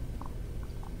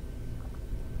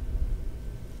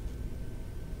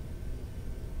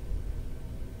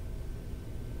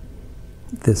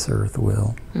 This earth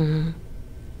will. Mm-hmm.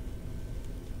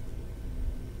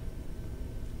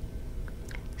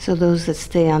 So those that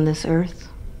stay on this earth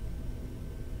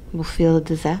will feel a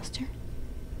disaster?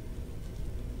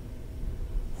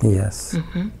 Yes.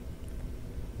 Mm-hmm.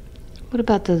 What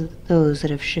about those that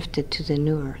have shifted to the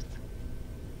new earth?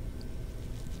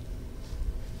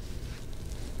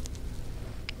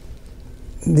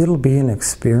 It'll be an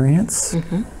experience,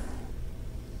 Mm-hmm.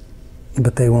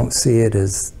 but they won't see it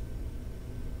as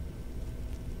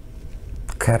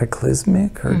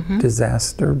cataclysmic or Mm-hmm.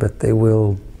 disaster, but they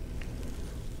will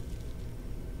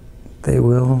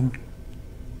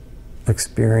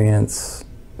experience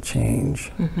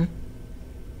change. Mm-hmm.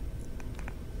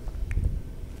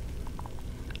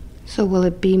 So will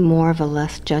it be more of a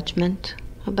less judgment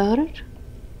about it,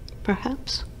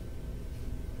 perhaps?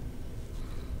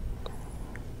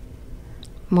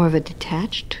 More of a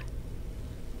detached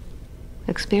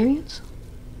experience?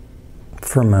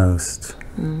 For most.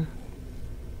 Mm.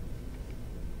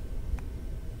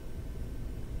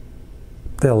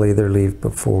 They'll either leave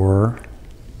before.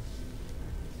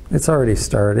 It's already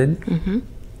started. Mm-hmm.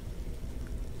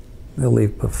 They'll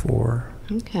leave before.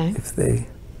 Okay. If they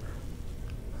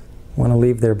want to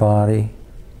leave their body.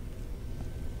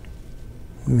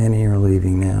 Many are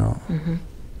leaving now. Mm-hmm.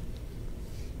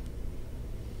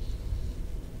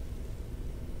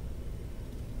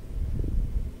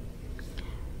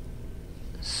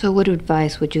 So what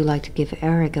advice would you like to give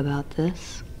Eric about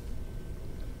this?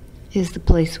 Is the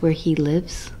place where he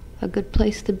lives a good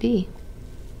place to be?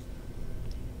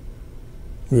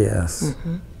 Yes.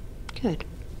 Mm-hmm. Good.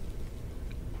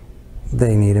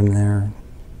 They need him there.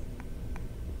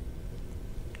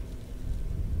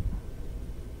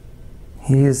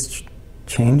 He is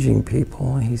changing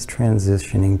people. He's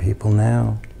transitioning people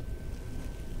now.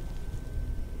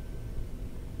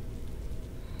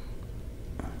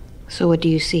 So what do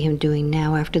you see him doing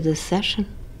now after this session?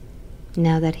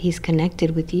 Now that he's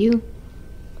connected with you,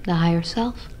 the higher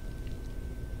self?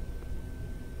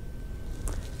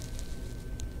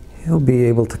 He'll be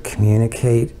able to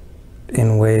communicate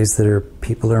in ways that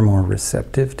people are more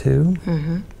receptive to.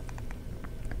 Mm-hmm.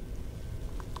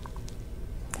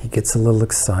 He gets a little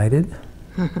excited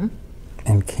Mm-hmm.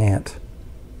 and can't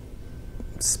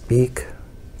speak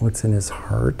what's in his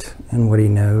heart and what he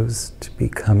knows to be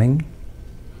coming.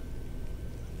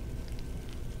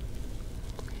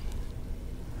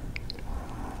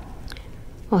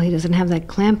 Well, he doesn't have that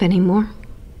clamp anymore.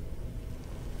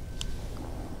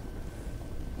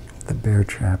 The bear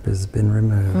trap has been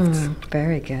removed.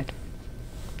 Very good.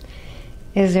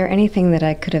 Is there anything that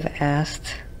I could have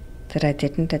asked that I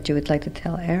didn't that you would like to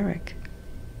tell Eric?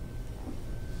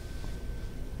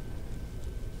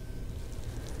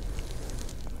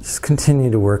 Just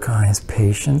continue to work on his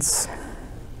patience.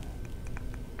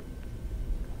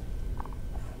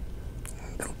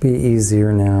 It'll be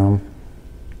easier now.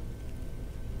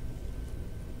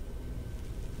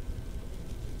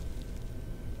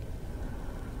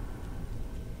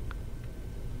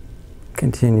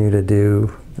 Continue to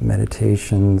do the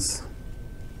meditations.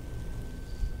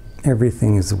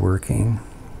 Everything is working.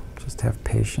 Just have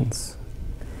patience.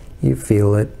 You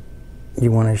feel it.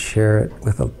 You want to share it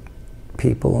with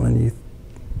people,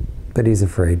 but he's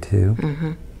afraid to.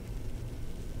 Mm-hmm.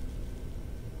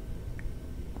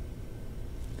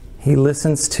 He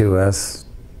listens to us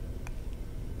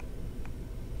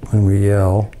when we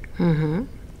yell. Mm-hmm.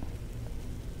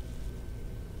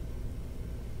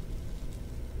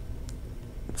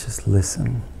 Just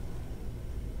listen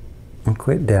and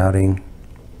quit doubting.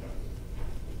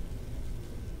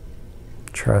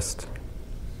 Trust.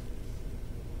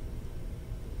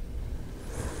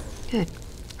 Good.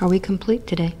 Are we complete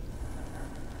today?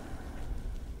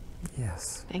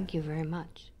 Yes. Thank you very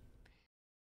much.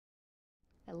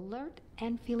 Alert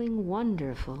and feeling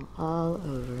wonderful all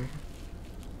over.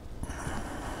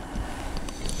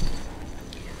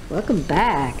 Welcome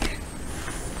back.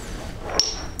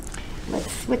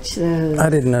 Let's switch those. I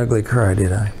didn't ugly cry,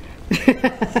 did I?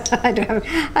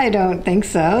 I don't think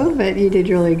so, but you did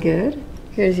really good.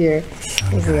 Here's the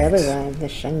other one, the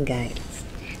Shungite.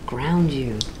 Ground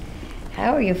you.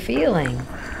 How are you feeling?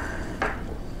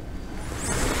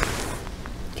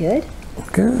 Good?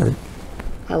 Good.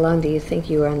 How long do you think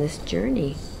you were on this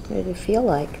journey? What did it feel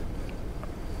like?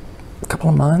 A couple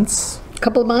of months. A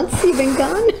couple of months you've been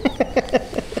gone?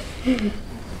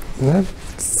 That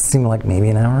seemed like maybe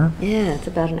an hour. Yeah, it's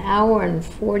about an hour and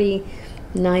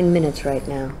 49 minutes right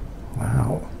now.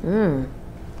 Wow.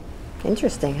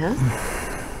 Interesting, huh?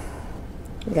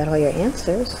 You got all your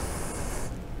answers.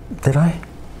 Did I?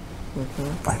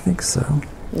 Mm-hmm. I think so.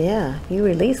 Yeah, you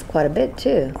released quite a bit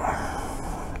too.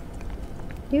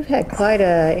 You've had quite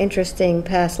interesting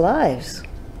past lives.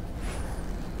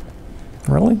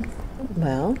 Really?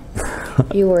 Well,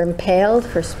 you were impaled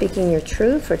for speaking your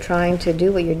truth, for trying to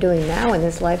do what you're doing now in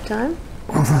this lifetime,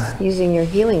 using your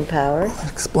healing power.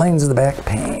 That explains the back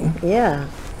pain. Yeah.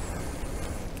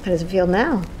 How does it feel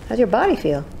now? How's your body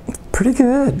feel? Pretty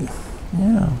good.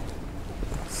 Yeah.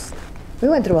 We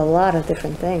went through a lot of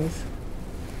different things.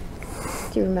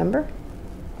 Do you remember?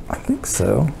 I think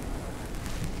so.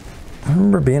 I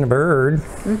remember being a bird.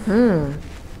 Mm-hmm.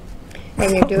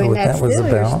 And you're doing that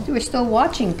still. You're still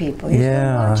watching people. You're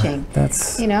still watching.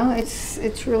 That's. You know,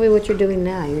 it's really what you're doing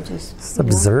now. You're just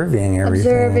observing everything.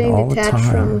 Observing, all the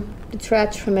time.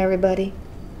 detached from everybody.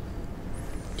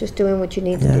 Just doing what you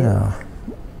need to do.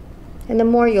 And the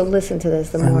more you'll listen to this,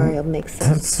 the more it'll make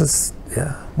sense. It's just,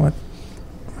 what?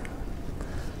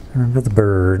 I remember the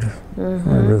bird. Mm-hmm.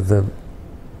 I remember the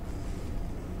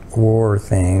war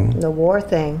thing. The war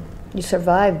thing. You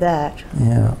survived that.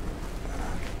 Yeah.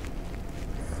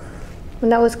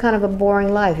 And that was kind of a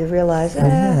boring life. You realize,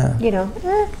 you know,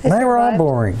 They were all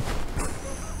boring.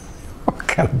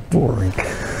 Kind of boring.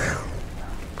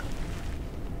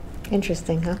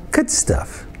 Interesting, huh? Good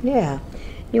stuff. Yeah.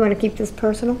 You want to keep this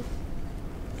personal?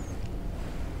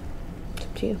 It's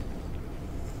up to you.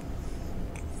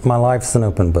 My life's an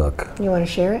open book. You want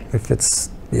to share it? If it's,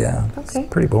 it's Okay.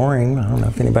 pretty boring. I don't know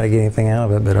if anybody get anything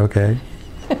out of it, but okay.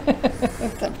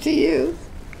 It's up to you.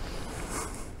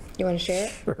 You want to share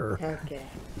it? Sure. Okay.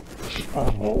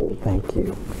 Oh, thank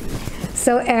you.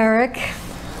 So, Eric,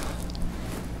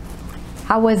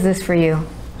 how was this for you?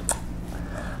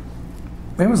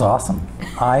 It was awesome.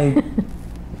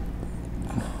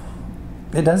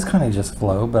 It does kind of just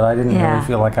flow, but I didn't really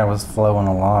feel like I was flowing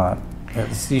a lot.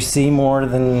 You see more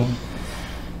than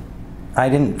I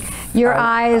didn't. Your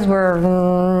eyes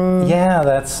were.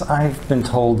 Yeah, I've been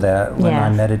told that when I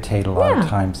meditate a lot of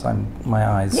times, my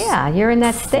eyes. Yeah, you're in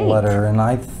that state. Flutter, and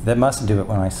that must do it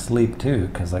when I sleep too,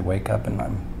 because I wake up and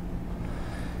I'm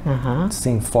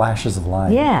seeing flashes of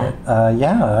light. Yeah. But,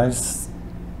 yeah, I was.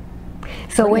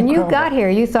 So when you got here,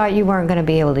 you thought you weren't going to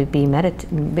be able to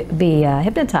be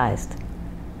hypnotized.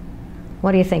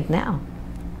 What do you think now?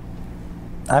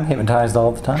 I'm hypnotized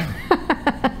all the time.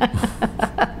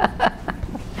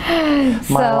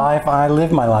 My life, I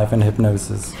live my life in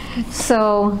hypnosis.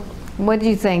 So, what did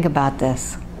you think about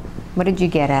this? What did you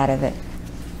get out of it?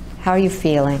 How are you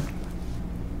feeling?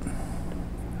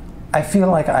 I feel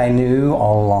like I knew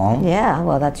all along. Yeah,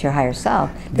 well, that's your higher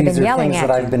self. They've These been are yelling things at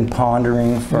that you. I've been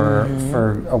pondering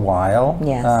for a while.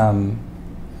 Yes.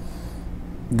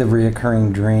 The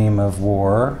reoccurring dream of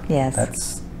war.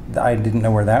 Yes. I didn't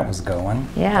know where that was going.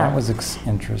 Yeah. That was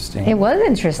interesting. It was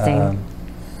interesting.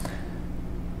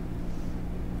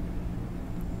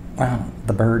 Well,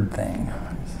 the bird thing.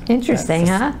 Interesting,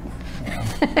 huh?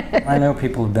 Yeah. I know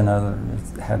people have been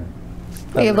had.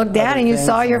 You looked down and you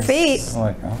saw your feet. It's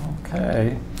like, oh,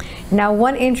 okay. Now,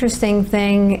 one interesting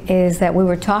thing is that we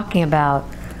were talking about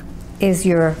is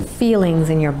your feelings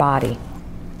in your body.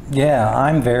 Yeah,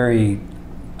 I'm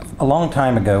a long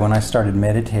time ago when I started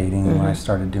meditating, when I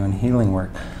started doing healing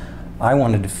work, I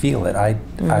wanted to feel it. I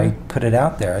put it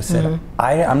out there. I said,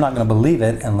 I'm not going to believe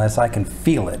it unless I can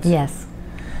feel it. Yes.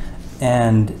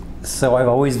 And so I've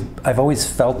always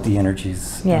felt the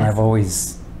energies, and I've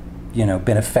always,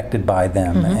 been affected by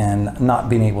them, and not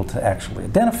being able to actually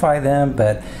identify them,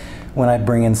 but when I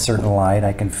bring in certain light,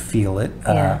 I can feel it.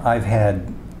 I've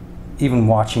had, even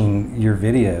watching your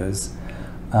videos,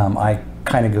 I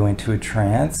kind of go into a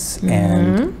trance,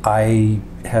 and I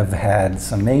have had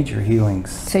some major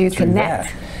healings. So you through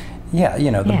connect. That.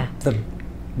 Yeah, the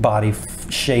body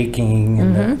shaking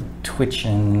and the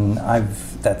twitching.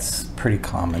 That's pretty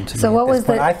common to me. So what was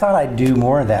the? I thought I'd do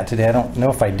more of that today. I don't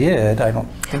know if I did. I don't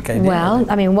think I did. Well,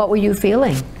 I mean, what were you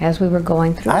feeling as we were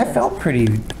going through? I this? felt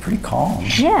pretty calm.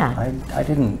 Yeah. I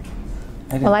didn't.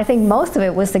 Well, I think most of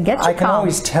it was to get you calm. I can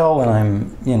always tell when I'm,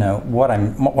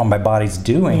 what my body's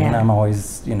doing, and I'm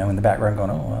always, in the background going,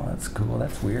 oh, well, that's cool,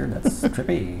 that's weird, that's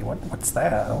trippy. What's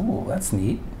that? Oh, that's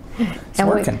neat. It's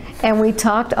working. And we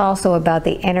talked also about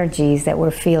the energies that we're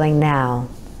feeling now,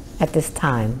 at this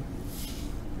time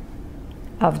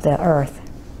of the Earth.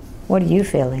 What are you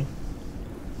feeling?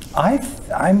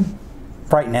 I'm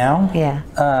right now. Yeah.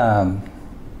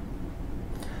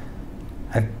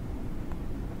 I've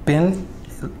been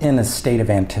in a state of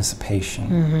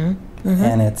anticipation,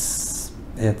 and it's.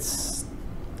 I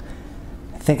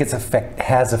think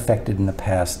has affected in the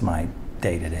past my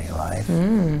day-to-day life.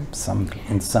 In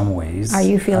some ways. Are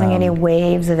you feeling any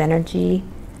waves of energy?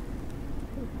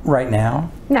 Right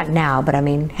now? Not now, but I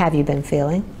mean, have you been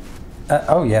feeling?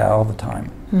 Oh yeah, all the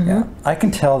time. Yeah, I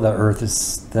can tell the Earth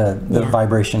is the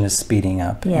vibration is speeding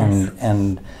up,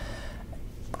 and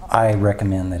I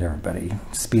recommend that everybody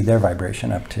speed their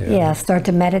vibration up too. Yeah, start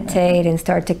to meditate and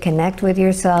start to connect with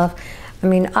yourself. I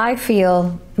mean, I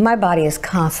feel my body is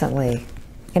constantly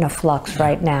in a flux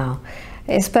right now,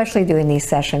 especially doing these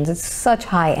sessions. It's such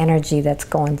high energy that's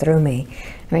going through me.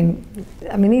 I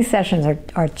mean, these sessions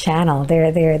are channeled.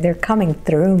 They're coming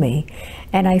through me,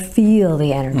 and I feel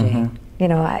the energy.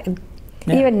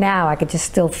 Even now, I could just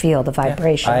still feel the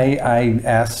vibration. I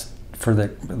asked for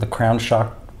the crown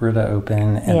chakra to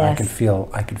open, and I could feel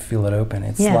it open.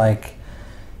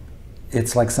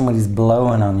 It's like somebody's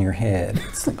blowing on your head.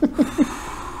 It's like,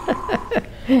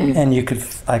 and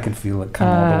I could feel it come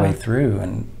all the way through,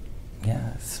 and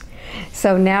yes.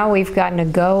 So now we've gotten to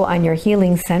go on your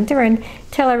healing center, and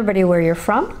tell everybody where you're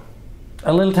from.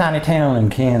 A little tiny town in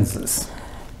Kansas.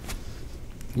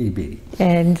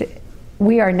 And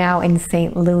we are now in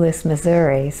St. Louis,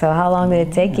 Missouri. So how long did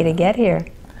it take you to get here?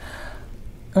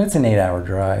 It's an 8-hour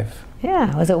drive.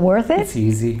 Yeah, was it worth it? It's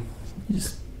easy.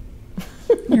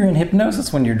 You're in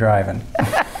hypnosis when you're driving.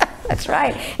 That's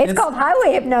right. It's called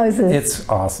highway hypnosis. It's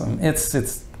awesome. It's.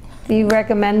 Do you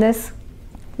recommend this?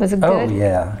 Was it good? Oh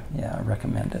yeah, I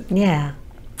recommend it. Yeah.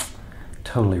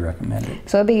 Totally recommend it.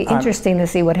 So it'd be interesting to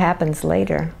see what happens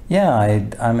later. Yeah,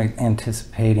 I'm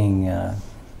anticipating the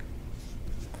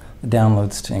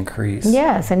downloads to increase.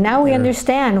 Yes, and now we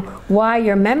understand why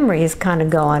your memory is kind of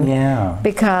going. Yeah.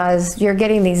 Because you're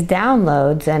getting these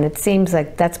downloads, and it seems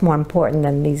like that's more important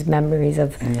than these memories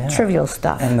of trivial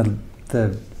stuff. And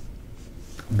the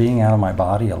being out of my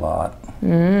body a lot.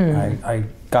 I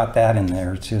got that in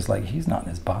there. It's just like, he's not in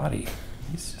his body.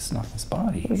 He's just not in his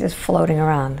body. He's just floating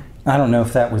around. I don't know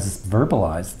if that was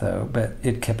verbalized though, but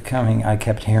it kept coming. I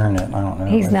kept hearing it. I don't know.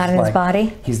 He's not in his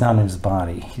body? He's not in his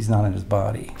body. He's not in his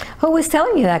body. Who was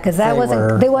telling you that? Because that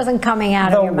wasn't coming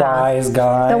out of your mouth. The wise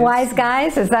guys. The wise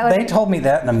guys? Is that what they told me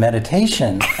that in a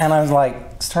meditation, and I was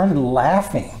like, started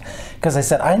laughing. because I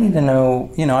said, I need to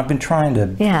know, you know, I've been trying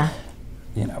to, Yeah.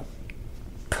 you know,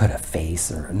 put a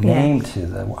face or a name to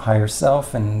the higher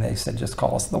self, and they said, just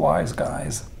call us the wise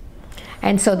guys.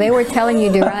 And so they were telling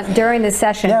you during the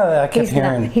session, Yeah, I kept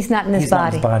hearing, he's not in his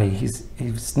body. He's not in his body.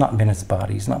 He's not been in his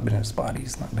body. He's not been in his body.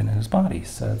 He's not been in his body.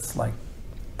 So it's like,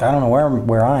 I don't know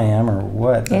where I am or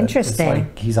what. Interesting. It's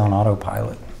like he's on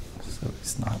autopilot, so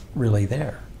he's not really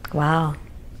there. Wow,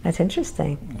 that's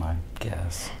interesting. I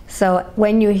guess. So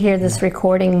when you hear this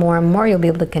recording more and more, you'll be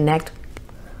able to connect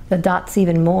the dots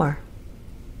even more.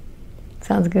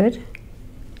 Sounds good?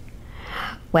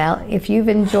 Well, if you've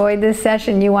enjoyed this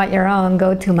session, you want your own,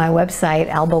 go to my website,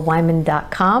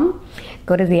 albaweinman.com.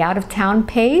 Go to the Out of Town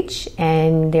page,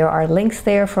 and there are links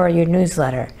there for your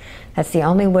newsletter. That's the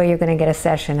only way you're going to get a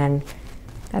session, and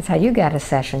that's how you got a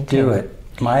session, too. Do it.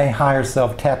 My higher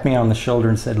self tapped me on the shoulder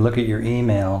and said, look at your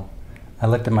email. I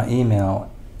looked at my email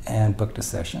and booked a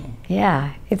session.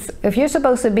 Yeah, if you're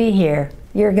supposed to be here,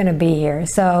 you're going to be here.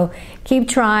 So keep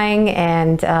trying,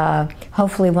 and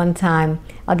hopefully one time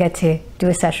I'll get to do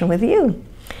a session with you.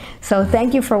 So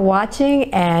thank you for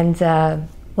watching, and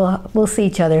we'll see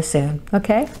each other soon.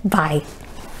 Okay? Bye.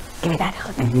 Give me that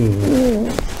hug.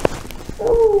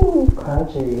 Ooh,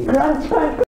 crunchy. Crunch,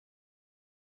 crunch.